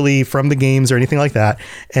officially from the games or anything like that.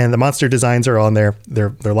 And the monster designs are on there.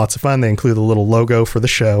 They're lots of fun. They include a little logo for the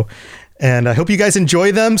show. And I hope you guys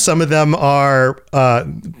enjoy them. Some of them are,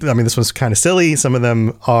 this one's kind of silly. Some of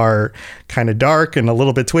them are kind of dark and a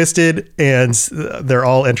little bit twisted, and they're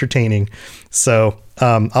all entertaining. So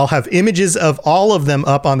I'll have images of all of them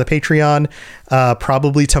up on the Patreon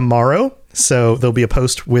probably tomorrow. So there'll be a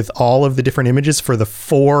post with all of the different images for the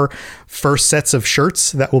 4 first sets of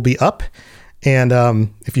shirts that will be up. And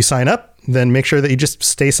if you sign up, then make sure that you just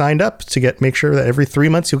stay signed up to make sure that every 3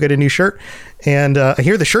 months you'll get a new shirt. And I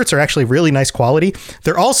hear the shirts are actually really nice quality.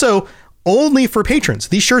 They're also only for patrons.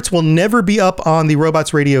 These shirts will never be up on the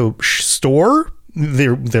Robots Radio store.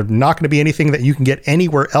 They're not going to be anything that you can get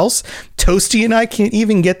anywhere else. Toasty and I can't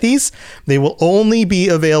even get these. They will only be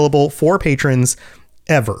available for patrons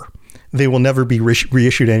ever. They will never be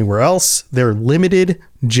reissued anywhere else. They're limited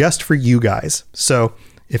just for you guys. So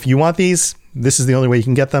if you want these, this is the only way you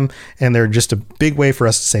can get them. And they're just a big way for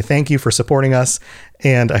us to say thank you for supporting us.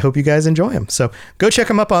 And I hope you guys enjoy them. So go check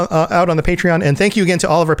them up out on the Patreon. And thank you again to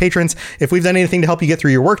all of our patrons. If we've done anything to help you get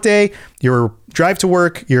through your workday, your drive to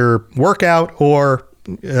work, your workout, or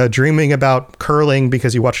dreaming about curling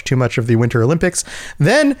because you watched too much of the Winter Olympics,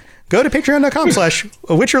 then go to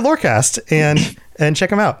patreon.com/WitcherLorecast and check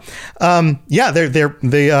them out.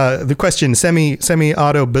 The question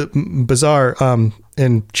semi-auto bizarre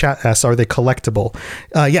in chat asks, are they collectible?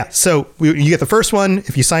 So you get the first one.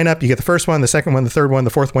 If you sign up, you get the first one, the second one, the third one, the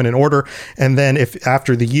fourth one in order. And then if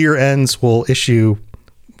after the year ends, we'll issue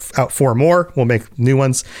out 4 more. We'll make new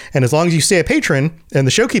ones. And as long as you stay a patron and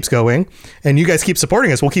the show keeps going and you guys keep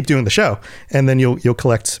supporting us, we'll keep doing the show. And then you'll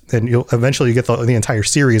collect, and you'll eventually get the entire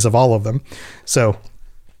series of all of them. So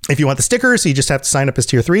If you want the stickers, you just have to sign up as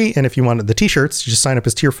tier 3. And if you want the t-shirts, you just sign up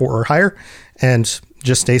as tier 4 or higher and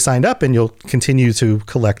just stay signed up and you'll continue to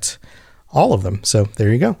collect all of them. So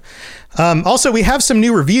there you go. Also, we have some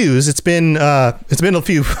new reviews. It's been a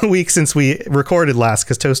few weeks since we recorded last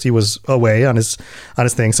because Toasty was away on his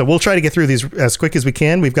thing. So we'll try to get through these as quick as we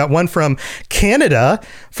can. We've got one from Canada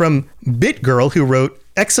from BitGirl who wrote,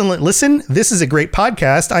 "Excellent listen. This is a great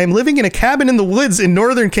podcast. I am living in a cabin in the woods in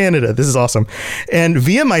northern Canada." This is awesome. "And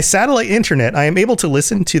via my satellite internet, I am able to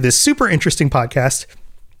listen to this super interesting podcast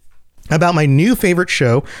about my new favorite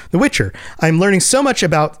show, The Witcher. I'm learning so much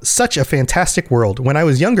about such a fantastic world. When I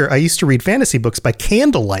was younger, I used to read fantasy books by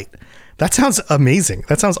candlelight." That sounds amazing.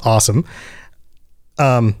 That sounds awesome.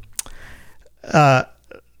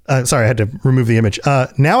 Sorry, I had to remove the image.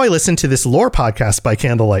 "Now I listen to this lore podcast by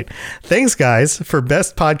candlelight. Thanks, guys, for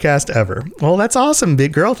best podcast ever." Well, that's awesome,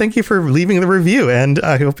 big girl. Thank you for leaving the review, and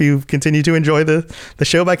I hope you continue to enjoy the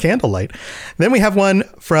show by candlelight. Then we have one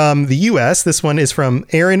from the U.S. This one is from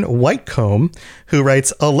Aaron Whitecomb, who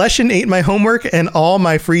writes, "A lesson ate my homework and all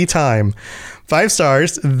my free time. 5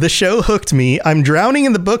 stars. The show hooked me. I'm drowning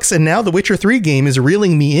in the books, and now the Witcher 3 game is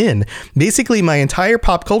reeling me in. Basically, my entire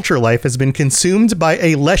pop culture life has been consumed by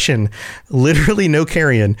a lesson. Literally no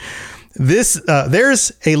carrion. There's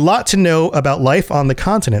a lot to know about life on the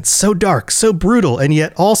continent. So dark, so brutal, and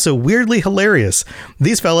yet also weirdly hilarious.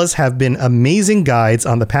 These fellas have been amazing guides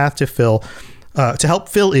on the path to help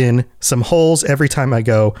fill in some holes every time I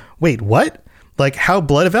go, wait, what? Like how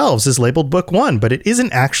Blood of Elves is labeled book 1, but it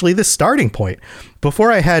isn't actually the starting point.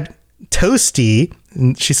 Before I had Toasty,"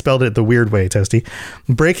 she spelled it the weird way, Toasty,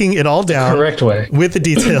 "breaking it all down correct way with the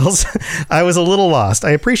details, I was a little lost.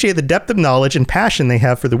 I appreciate the depth of knowledge and passion they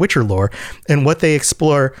have for the Witcher lore and what they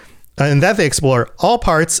explore, and that they explore all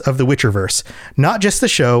parts of the Witcherverse, not just the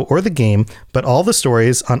show or the game, but all the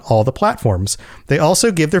stories on all the platforms. They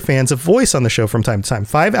also give their fans a voice on the show from time to time.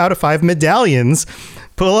 5 out of 5 medallions.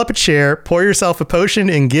 Pull up a chair, pour yourself a potion,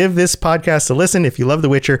 and give this podcast a listen if you love The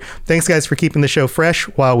Witcher. Thanks, guys, for keeping the show fresh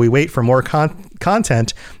while we wait for more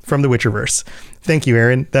content from the Witcherverse." Thank you,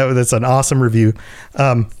 Aaron. That's an awesome review.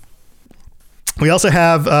 We also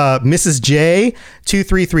have Mrs.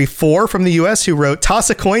 J2334 from the US who wrote, "Toss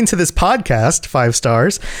a coin to this podcast, 5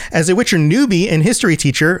 stars. As a Witcher newbie and history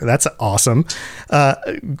teacher," that's awesome.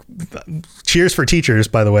 Cheers for teachers,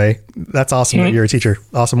 by the way. That's awesome that you're a teacher.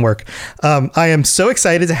 Awesome work. "I am so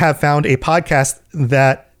excited to have found a podcast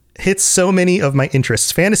that hits so many of my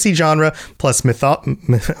interests. Fantasy genre plus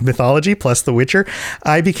mythology plus The Witcher.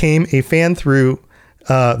 I became a fan through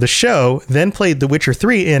the show, then played The Witcher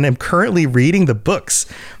 3 and am currently reading the books.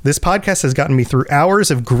 This podcast has gotten me through hours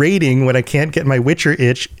of grading when I can't get my Witcher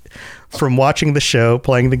itch from watching the show,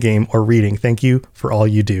 playing the game, or reading. Thank you for all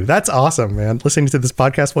you do." That's awesome, man. Listening to this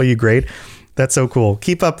podcast while you grade. That's so cool.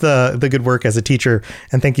 Keep up the good work as a teacher,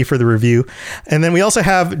 and thank you for the review. And then we also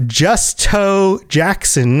have Justo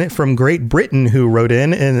Jackson from Great Britain who wrote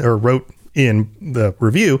in the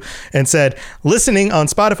review and said, "Listening on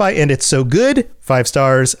Spotify and it's so good. 5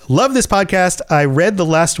 stars. Love this podcast. I read The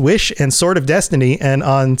Last Wish and Sword of Destiny and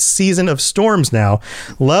on Season of Storms now.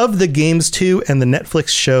 Love the games too, and the Netflix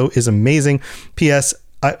show is amazing. P.S.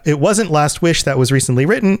 It wasn't Last Wish that was recently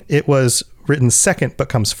written. It was written second, but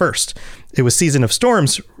comes first. It was Season of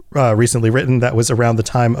Storms recently written that was around the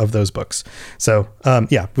time of those books." So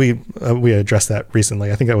we addressed that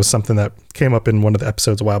recently. I think that was something that came up in one of the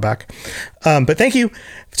episodes a while back. But thank you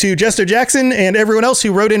to Jester Jackson and everyone else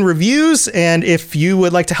who wrote in reviews. And if you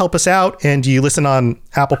would like to help us out and you listen on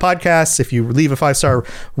Apple Podcasts, if you leave a 5-star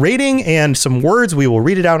rating and some words, we will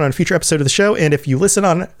read it out on a future episode of the show. And if you listen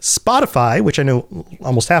on Spotify, which I know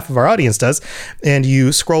almost half of our audience does, and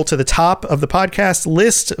you scroll to the top of the podcast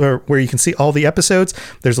list or where you can see all the episodes,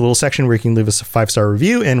 there's a little section where you can leave us a 5-star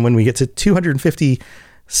review. And when we get to 250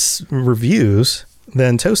 reviews,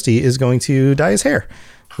 then Toasty is going to dye his hair,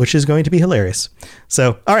 which is going to be hilarious.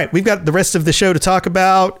 So, all right, we've got the rest of the show to talk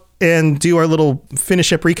about and do our little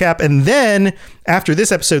finish up recap. And then after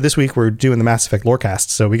this episode this week, we're doing the Mass Effect Lorecast.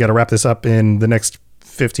 So we got to wrap this up in the next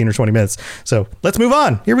 15 or 20 minutes. So let's move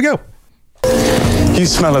on. Here we go. You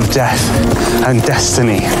smell of death and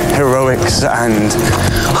destiny, heroics and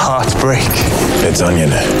heartbreak. It's onion.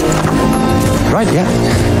 Right,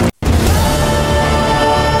 yeah.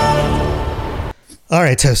 All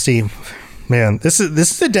right, Toasty, man, this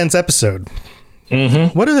is a dense episode.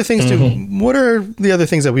 Mm-hmm. What are the things what are the other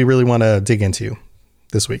things that we really want to dig into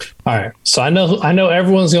this week? All right. So I know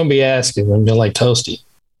everyone's going to be asking, and you're like, Toasty,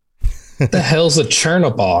 The hell's a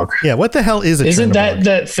Chernobog? Yeah, what the hell is a Isn't Chernobog?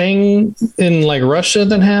 that thing in like Russia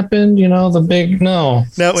that happened? You know, the big no.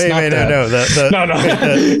 No, wait, no.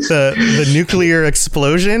 The nuclear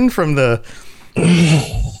explosion from the.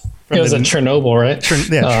 It was a Chernobyl, right?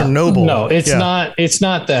 Chernobyl. No, it's not. It's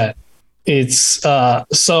not that. It's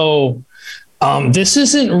this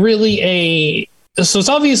isn't really a. So it's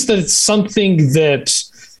obvious that it's something that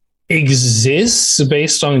exists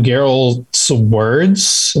based on Geralt's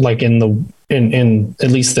words, like in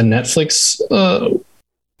at least the Netflix,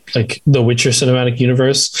 like the Witcher cinematic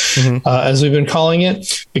universe, as we've been calling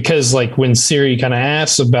it, because like when Ciri kind of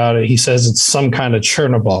asks about it, he says it's some kind of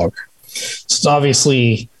Chernobog. So it's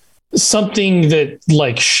obviously something that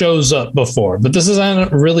like shows up before, but this hasn't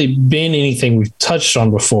really been anything we've touched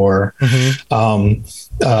on before. So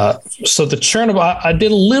the Chernobyl, I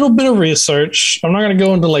did a little bit of research. I'm not going to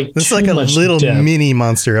go into like this is like a little mini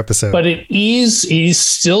monster episode, but it is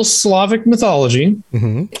still Slavic mythology,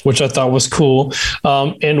 which I thought was cool.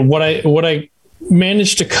 And what I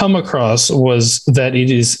managed to come across was that it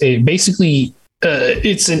is basically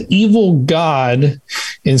it's an evil god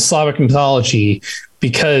in Slavic mythology,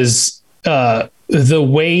 because the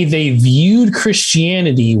way they viewed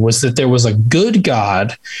Christianity was that there was a good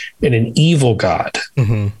God and an evil God,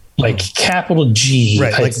 like capital G.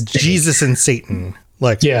 Right, like Jesus and Satan,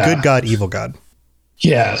 like good God, evil God.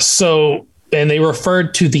 Yeah, so, and they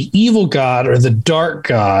referred to the evil God or the dark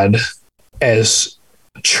God as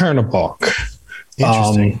Chernobog.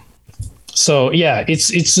 Interesting. So yeah,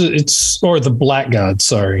 it's or the black God.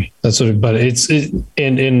 Sorry, that's what. But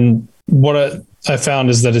and what I found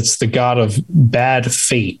is that it's the god of bad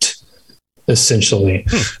fate, essentially.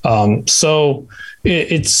 So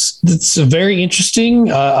it's very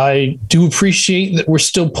interesting. I do appreciate that we're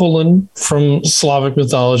still pulling from Slavic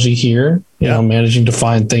mythology here. You know, managing to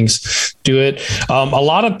find things, do it. A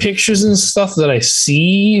lot of pictures and stuff that I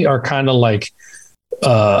see are kind of like.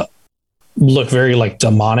 Look very like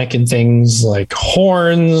demonic and things, like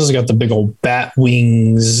horns, got the big old bat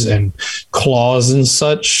wings and claws and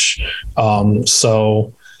such.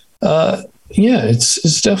 So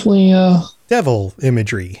it's definitely devil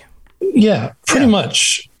imagery. Yeah, pretty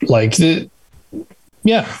much like that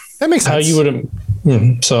makes sense. How you would.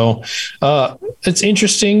 So it's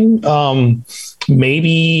interesting.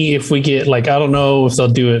 Maybe if we get like, I don't know if they'll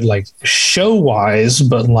do it like show wise,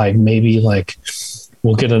 but like maybe like.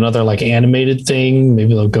 We'll get another like animated thing.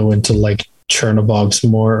 Maybe they'll go into like Chernobyls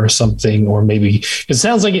more or something, or maybe it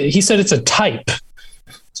sounds like he said it's a type.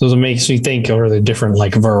 So it makes me think, are there different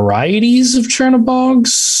like varieties of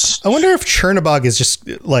Chernobyls? I wonder if Chernobog is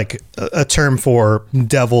just like a term for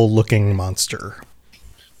devil looking monster.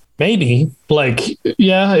 Maybe like,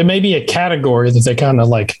 it may be a category that they kind of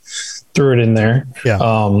like threw it in there.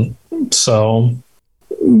 Yeah. So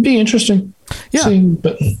be interesting.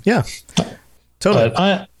 Yeah. Totally.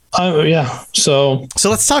 So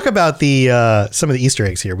let's talk about the some of the Easter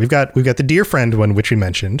eggs here. We've got the dear friend one, which we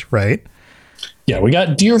mentioned, right? Yeah, we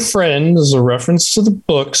got dear friend as a reference to the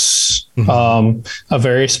books. A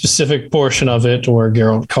very specific portion of it where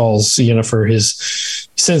Geralt calls Yennefer he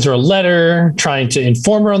sends her a letter trying to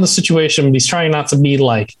inform her on the situation, but he's trying not to be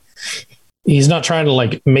like, he's not trying to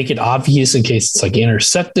like make it obvious in case it's like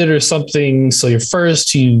intercepted or something. So he refers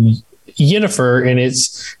to Yennefer and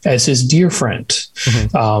it's as his dear friend,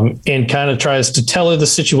 and kind of tries to tell her the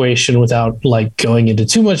situation without like going into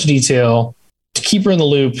too much detail to keep her in the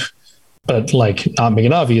loop, but like not make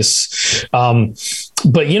it obvious.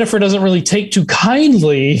 But Yennefer doesn't really take too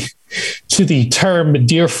kindly to the term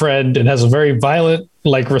dear friend and has a very violent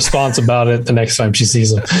like response about it the next time she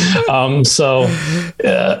sees him. So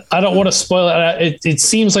I don't want to spoil it. It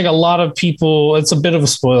seems like a lot of people, it's a bit of a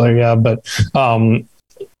spoiler. But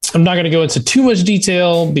I'm not going to go into too much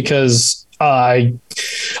detail because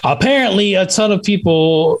apparently a ton of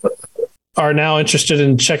people are now interested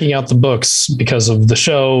in checking out the books because of the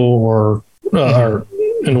show or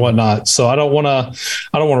and whatnot. So I don't want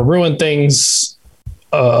to ruin things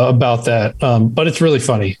about that. But it's really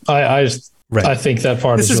funny. I think that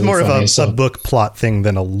part this is really more funny, of a book plot thing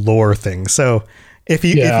than a lore thing. So if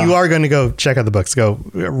you are going to go check out the books, go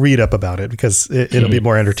read up about it because it'll be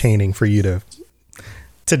more entertaining for you to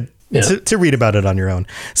read about it on your own.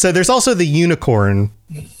 So there's also the unicorn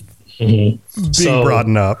being brought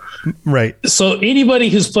up, right? So anybody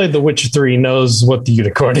who's played The Witcher 3 knows what the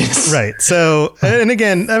unicorn is, right? So, and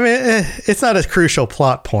again, I mean, it's not a crucial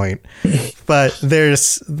plot point, but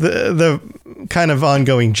there's the kind of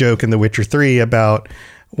ongoing joke in The Witcher 3 about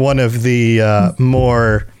one of the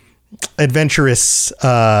more adventurous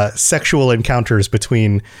sexual encounters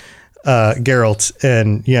between Geralt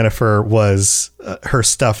and Yennefer was her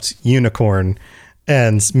stuffed unicorn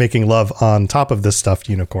and making love on top of the stuffed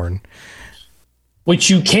unicorn.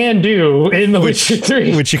 Which you can do in The Witcher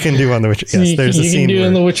 3. Which you can do on The Witcher. Yes, there's a scene you can do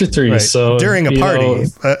in The Witcher 3. Right, so during a party,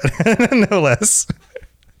 no less.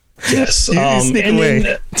 Yes. You sneak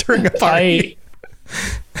away during a party.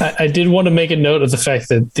 I did want to make a note of the fact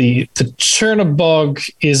that the Chernobog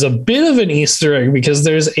is a bit of an Easter egg because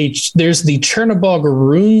there's the Chernobog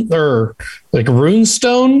rune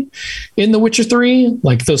stone in The Witcher 3,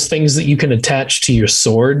 like those things that you can attach to your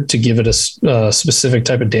sword to give it a specific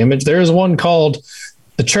type of damage. There is one called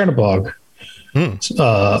the Chernobog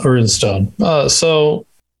rune stone. So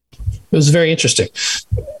it was very interesting.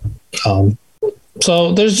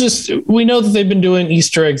 So we know that they've been doing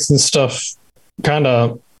Easter eggs and stuff kind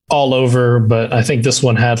of all over, but I think this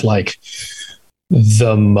one had like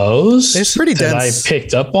the most it's pretty that dense. I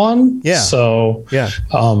picked up on. Yeah. So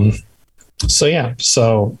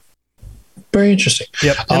very interesting.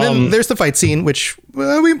 Yep. And then there's the fight scene, which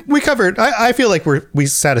we covered. I feel like we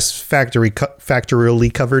satisfactorily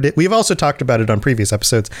covered it. We've also talked about it on previous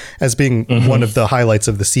episodes as being one of the highlights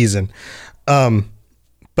of the season.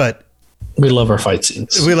 But we love our fight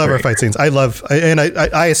scenes. Our fight scenes.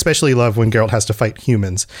 I especially love when Geralt has to fight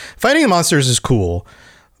humans. Fighting the monsters is cool,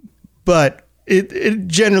 but it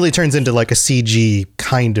generally turns into like a CG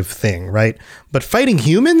kind of thing, right? But fighting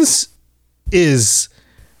humans is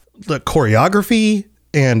the choreography,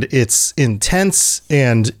 and it's intense,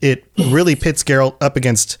 and it really pits Geralt up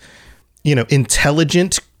against,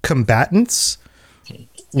 intelligent combatants,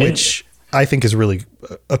 which I think is really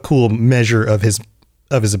a cool measure of his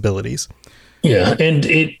abilities. Yeah, and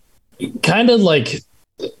it kind of like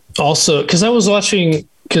also because I was watching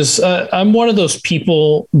I'm one of those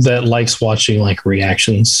people that likes watching like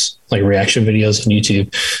reaction videos on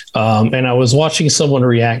YouTube, and I was watching someone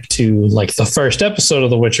react to like the first episode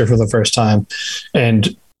of The Witcher for the first time,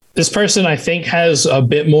 and this person I think has a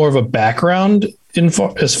bit more of a background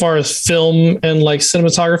as far as film and like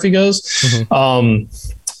cinematography goes,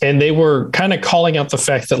 and they were kind of calling out the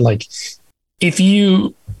fact that like if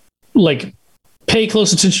you like pay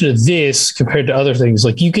close attention to this compared to other things,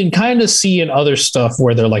 like you can kind of see in other stuff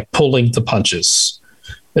where they're like pulling the punches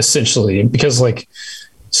essentially, because like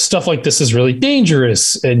stuff like this is really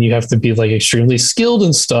dangerous and you have to be like extremely skilled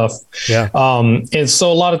and stuff. Yeah. And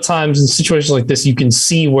so a lot of times in situations like this, you can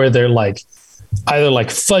see where they're like either like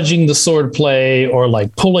fudging the sword play or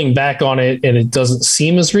like pulling back on it, and it doesn't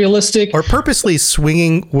seem as realistic, or purposely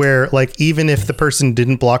swinging where like even if the person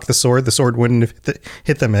didn't block the sword wouldn't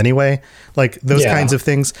hit them anyway, like those kinds of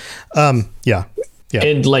things. Yeah.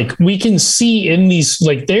 And like we can see in these,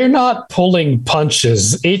 like they're not pulling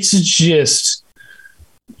punches, it's just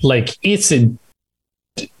like it's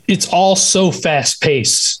all so fast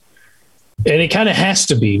paced. And it kind of has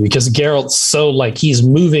to be because Geralt's so like he's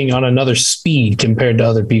moving on another speed compared to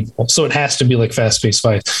other people. So it has to be like fast paced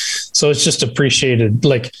fights. So it's just appreciated.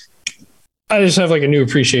 Like I just have like a new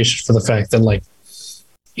appreciation for the fact that like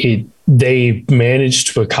they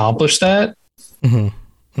managed to accomplish that.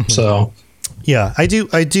 So yeah, I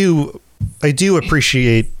do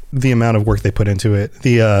appreciate the amount of work they put into it.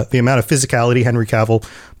 The amount of physicality Henry Cavill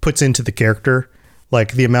puts into the character.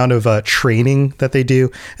 Like the amount of training that they do.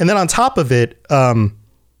 And then on top of it,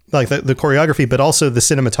 like the choreography, but also the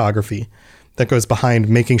cinematography that goes behind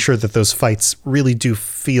making sure that those fights really do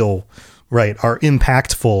feel right, are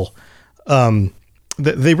impactful.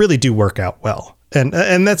 They really do work out well. And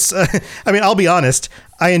that's, I mean, I'll be honest,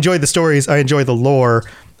 I enjoy the stories. I enjoy the lore.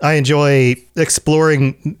 I enjoy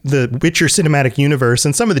exploring the Witcher cinematic universe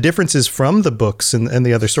and some of the differences from the books and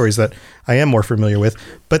the other stories that I am more familiar with.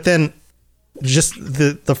 But then just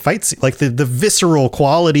the fight scene, like the visceral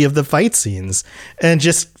quality of the fight scenes, and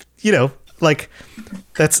just, like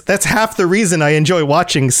that's half the reason I enjoy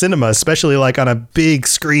watching cinema, especially like on a big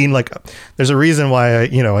screen. Like there's a reason why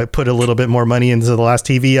I put a little bit more money into the last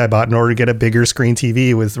TV I bought in order to get a bigger screen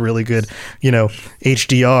TV with really good,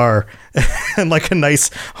 HDR and like a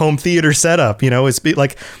nice home theater setup. It's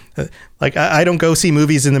like I don't go see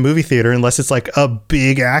movies in the movie theater unless it's like a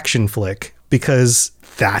big action flick, because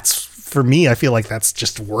that's, for me, I feel like that's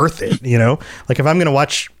just worth it. Like if I'm going to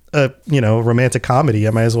watch a, romantic comedy,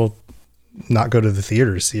 I might as well not go to the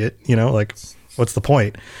theater to see it, like what's the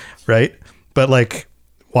point? Right. But like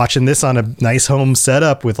watching this on a nice home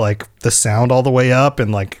setup with like the sound all the way up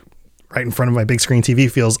and like right in front of my big screen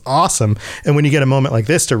TV feels awesome. And when you get a moment like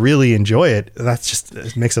this to really enjoy it, that's just,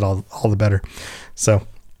 it makes it all the better. So,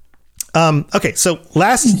 okay. So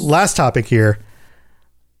last topic here,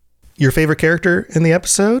 your favorite character in the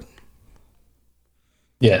episode?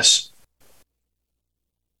 Yes.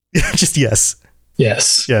 Just yes.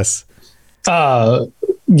 Yes. Yes. Mother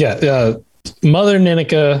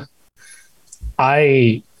Ninika,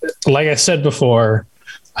 like I said before,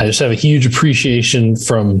 I just have a huge appreciation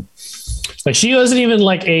from, like, she wasn't even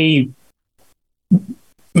like a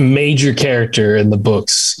major character in the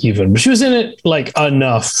books even, but she was in it like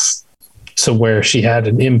enough to where she had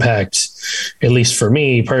an impact, at least for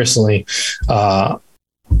me personally.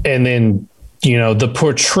 And then, the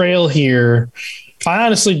portrayal here, I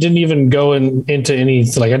honestly didn't even go into any,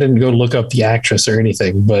 like, I didn't go look up the actress or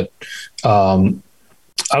anything, but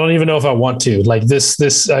I don't even know if I want to. Like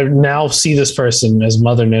this, I now see this person as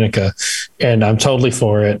Mother Ninika, and I'm totally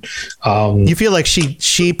for it. You feel like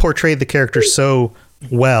she portrayed the character so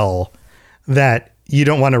well that you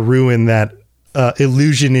don't want to ruin that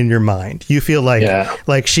illusion in your mind. You feel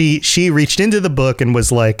like she reached into the book and was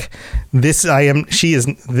like, this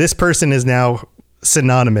person is now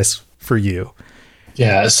synonymous for you.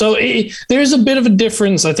 Yeah, so there's a bit of a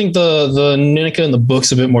difference. I think the Ninika in the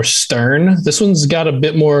book's a bit more stern. This one's got a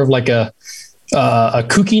bit more of like a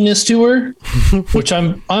kookiness to her, which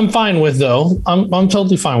I'm fine with though. I'm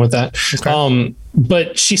totally fine with that. Okay.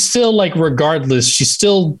 But she's still, like, regardless, she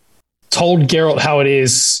still told Geralt how it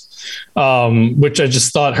is, which I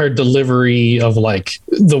just thought her delivery of, like,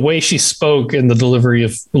 the way she spoke and the delivery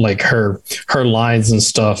of, like, her lines and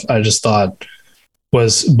stuff, I just thought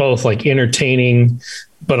was both, like, entertaining,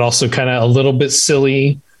 but also kind of a little bit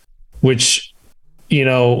silly, which,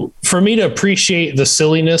 for me to appreciate the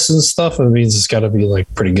silliness and stuff, it means it's got to be,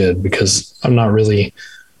 like, pretty good, because I'm not really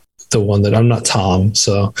I'm not Tom.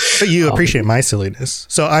 So, but you appreciate my silliness.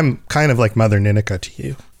 So I'm kind of like Mother Ninika to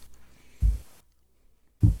you.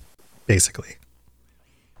 Basically.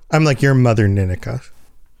 I'm like your Mother Ninika.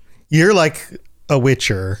 You're like a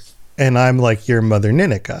Witcher, and I'm like your Mother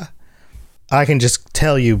Ninika. I can just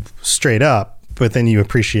tell you straight up, but then you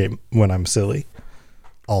appreciate when I'm silly.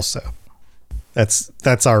 Also, that's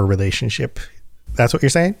our relationship. That's what you're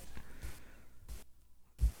saying?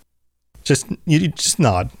 You just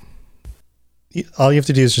nod. All you have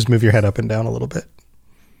to do is just move your head up and down a little bit.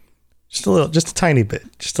 Just a little, just a tiny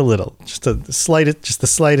bit, just a little, just the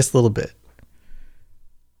slightest little bit.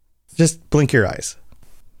 Just blink your eyes.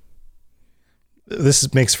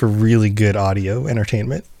 This makes for really good audio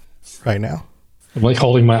entertainment right now. I'm like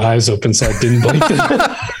holding my eyes open so I didn't blink.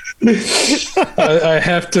 I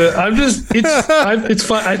have to. It's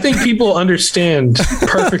fine. I think people understand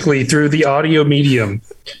perfectly through the audio medium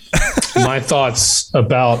my thoughts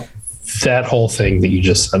about that whole thing that you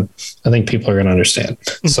just said. I think people are going to understand.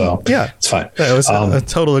 So yeah, it's fine. That was a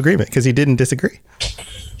total agreement because he didn't disagree.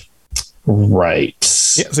 Right.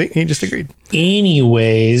 Yeah. See, he just agreed.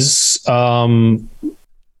 Anyways, I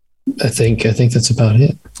think that's about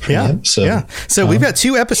it. Yeah. So we've got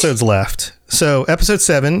 2 episodes left. So episode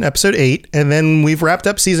 7, episode 8, and then we've wrapped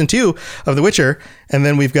up season 2 of The Witcher. And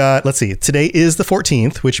then we've got, let's see, today is the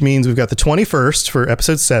 14th, which means we've got the 21st for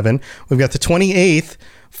episode 7. We've got the 28th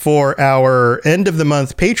for our end of the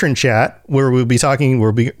month patron chat, where we'll be talking,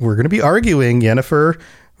 we're going to be arguing Yennefer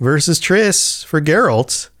versus Triss for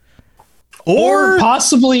Geralt. Or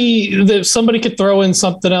possibly that somebody could throw in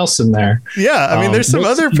something else in there. Yeah, I mean, there's some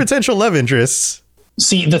other potential love interests.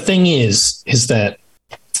 See, the thing is that,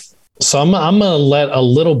 so I'm gonna let a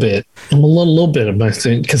little bit of my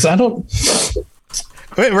thing, because I don't.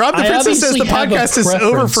 Wait, Rob the Princess says the podcast is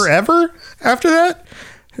over forever after that?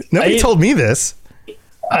 Nobody told me this.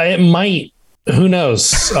 It might. Who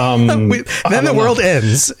knows? Then the world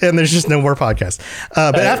ends and there's just no more podcasts.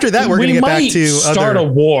 But after that, we're going to get back to start a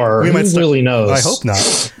war. Who really knows? I hope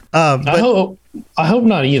not. I hope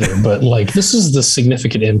not either. But like, this is the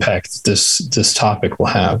significant impact this topic will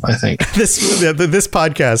have. I think this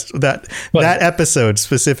podcast that episode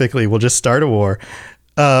specifically will just start a war.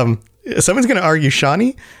 Someone's going to argue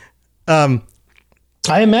Shawnee.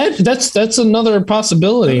 I imagine that's another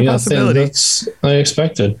possibility. I think that's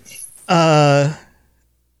unexpected.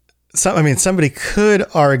 Somebody could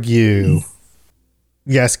argue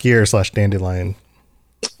Yaskier / Dandelion.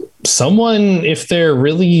 Someone, if they're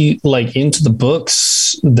really like into the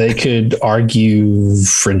books, they could argue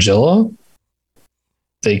Fringilla.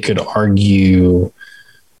 They could argue,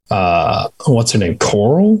 what's her name?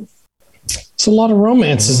 Coral. There's a lot of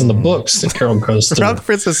romances in the books that Carol goes through. Rob the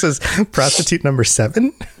Princess says prostitute number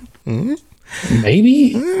 7.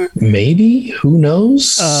 Maybe, who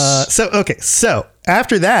knows? So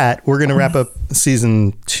after that, we're going to wrap up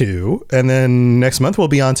season 2. And then next month, we'll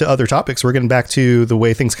be on to other topics. We're getting back to the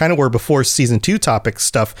way things kind of were before season 2 topic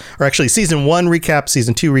stuff, or actually season 1 recap,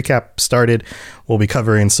 season 2 recap started. We'll be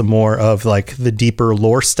covering some more of like the deeper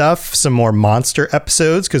lore stuff, some more monster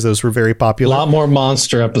episodes, because those were very popular. A lot more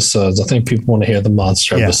monster episodes. I think people want to hear the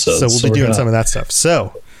monster episodes. So we'll be doing some of that stuff.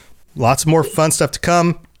 So lots more fun stuff to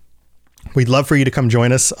come. We'd love for you to come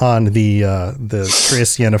join us on the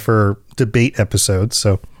Triss Yennefer debate episode.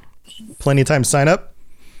 So plenty of time to sign up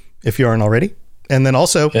if you aren't already. And then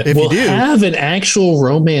also, if you do, have an actual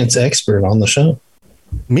romance expert on the show.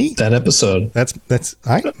 Me? That episode.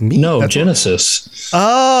 Me? No, Genesis.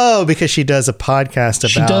 Oh, because she does a podcast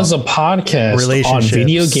about. She does a podcast on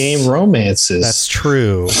video game romances. That's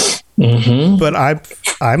true. Mm-hmm. But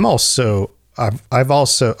I'm also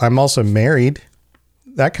married.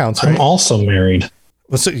 That counts, right? I'm also married.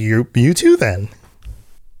 Well, so you too then.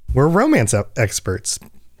 We're romance experts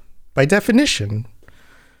by definition.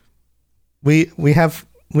 We have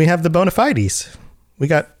the bona fides.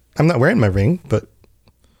 I'm not wearing my ring, but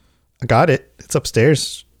I got it. It's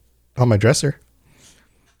upstairs on my dresser.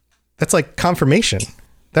 That's like confirmation.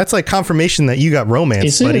 That's like confirmation that you got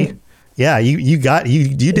romance, buddy. Yeah, you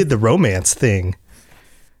did the romance thing.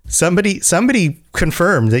 Somebody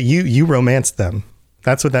confirmed that you romanced them.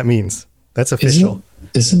 That's what that means. That's official.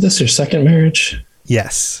 Isn't this your second marriage?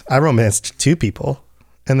 Yes. I romanced 2 people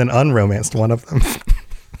and then unromanced one of them.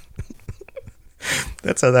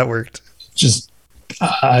 That's how that worked.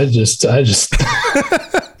 I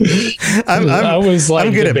was like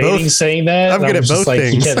I'm good debating at both. saying that. I'm good at both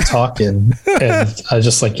things. He kept talking, and I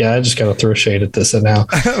just like, I just got to throw shade at this. And now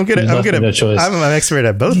I'm an expert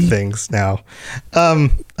at both things now.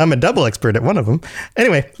 I'm a double expert at one of them.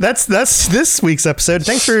 Anyway, that's this week's episode.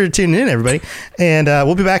 Thanks for tuning in, everybody, and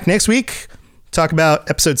we'll be back next week. Talk about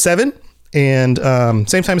episode 7, and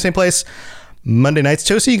same time, same place. Monday nights.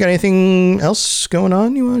 Tosi, you got anything else going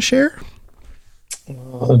on you want to share?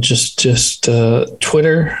 Just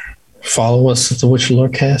Twitter. Follow us at the Witcher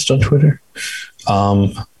Lorecast on Twitter.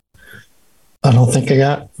 I don't think I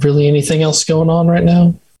got really anything else going on right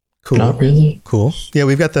now. Cool. Not really. Cool. Yeah,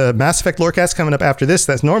 we've got the Mass Effect Lorecast coming up after this.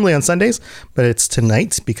 That's normally on Sundays, but it's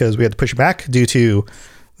tonight because we had to push it back due to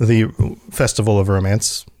the Festival of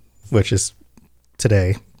Romance, which is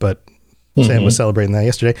today, but Sam was celebrating that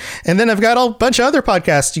yesterday. And then I've got a bunch of other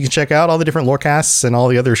podcasts you can check out, all the different Lorecasts and all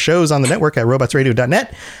the other shows on the network at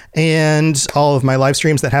robotsradio.net, and all of my live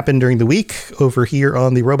streams that happen during the week over here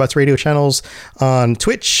on the Robots Radio channels on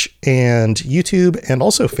Twitch and YouTube and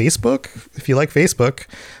also Facebook, if you like Facebook.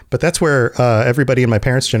 But that's where everybody in my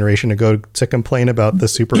parents' generation to go to complain about the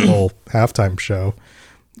Super Bowl halftime show.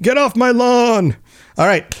 Get off my lawn. All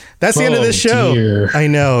right. That's the end of this show. Dear. I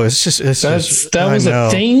know. That was a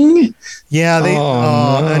thing. Yeah.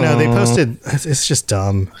 I know. They posted. It's just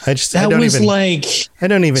dumb. I don't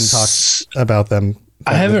even talk about them.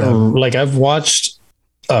 I've watched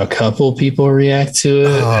a couple people react to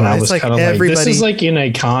it, and I was kind of like, this is like an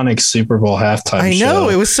iconic Super Bowl halftime show. I know.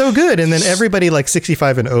 It was so good. And then everybody like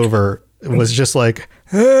 65 and over was just like,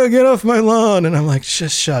 oh, get off my lawn. And I'm like,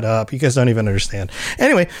 just shut up. You guys don't even understand.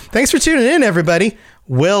 Anyway, thanks for tuning in, everybody.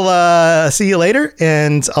 We'll see you later,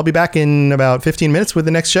 and I'll be back in about 15 minutes with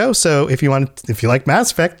the next show. So if you like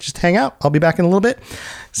Mass Effect, just hang out. I'll be back in a little bit.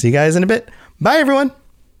 See you guys in a bit. Bye, everyone.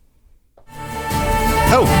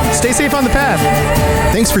 Oh, stay safe on the path.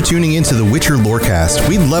 Thanks for tuning in to the Witcher Lorecast.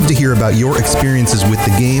 We'd love to hear about your experiences with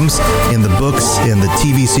the games and the books and the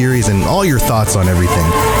TV series and all your thoughts on everything.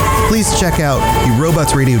 Please check out the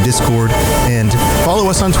Robots Radio Discord and follow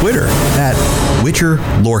us on Twitter at Witcher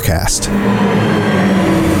Lorecast.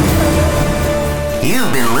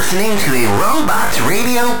 You've been listening to a Robots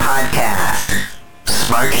Radio podcast.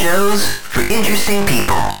 Smart shows for interesting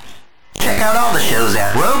people. Check out all the shows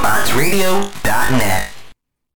at robotsradio.net.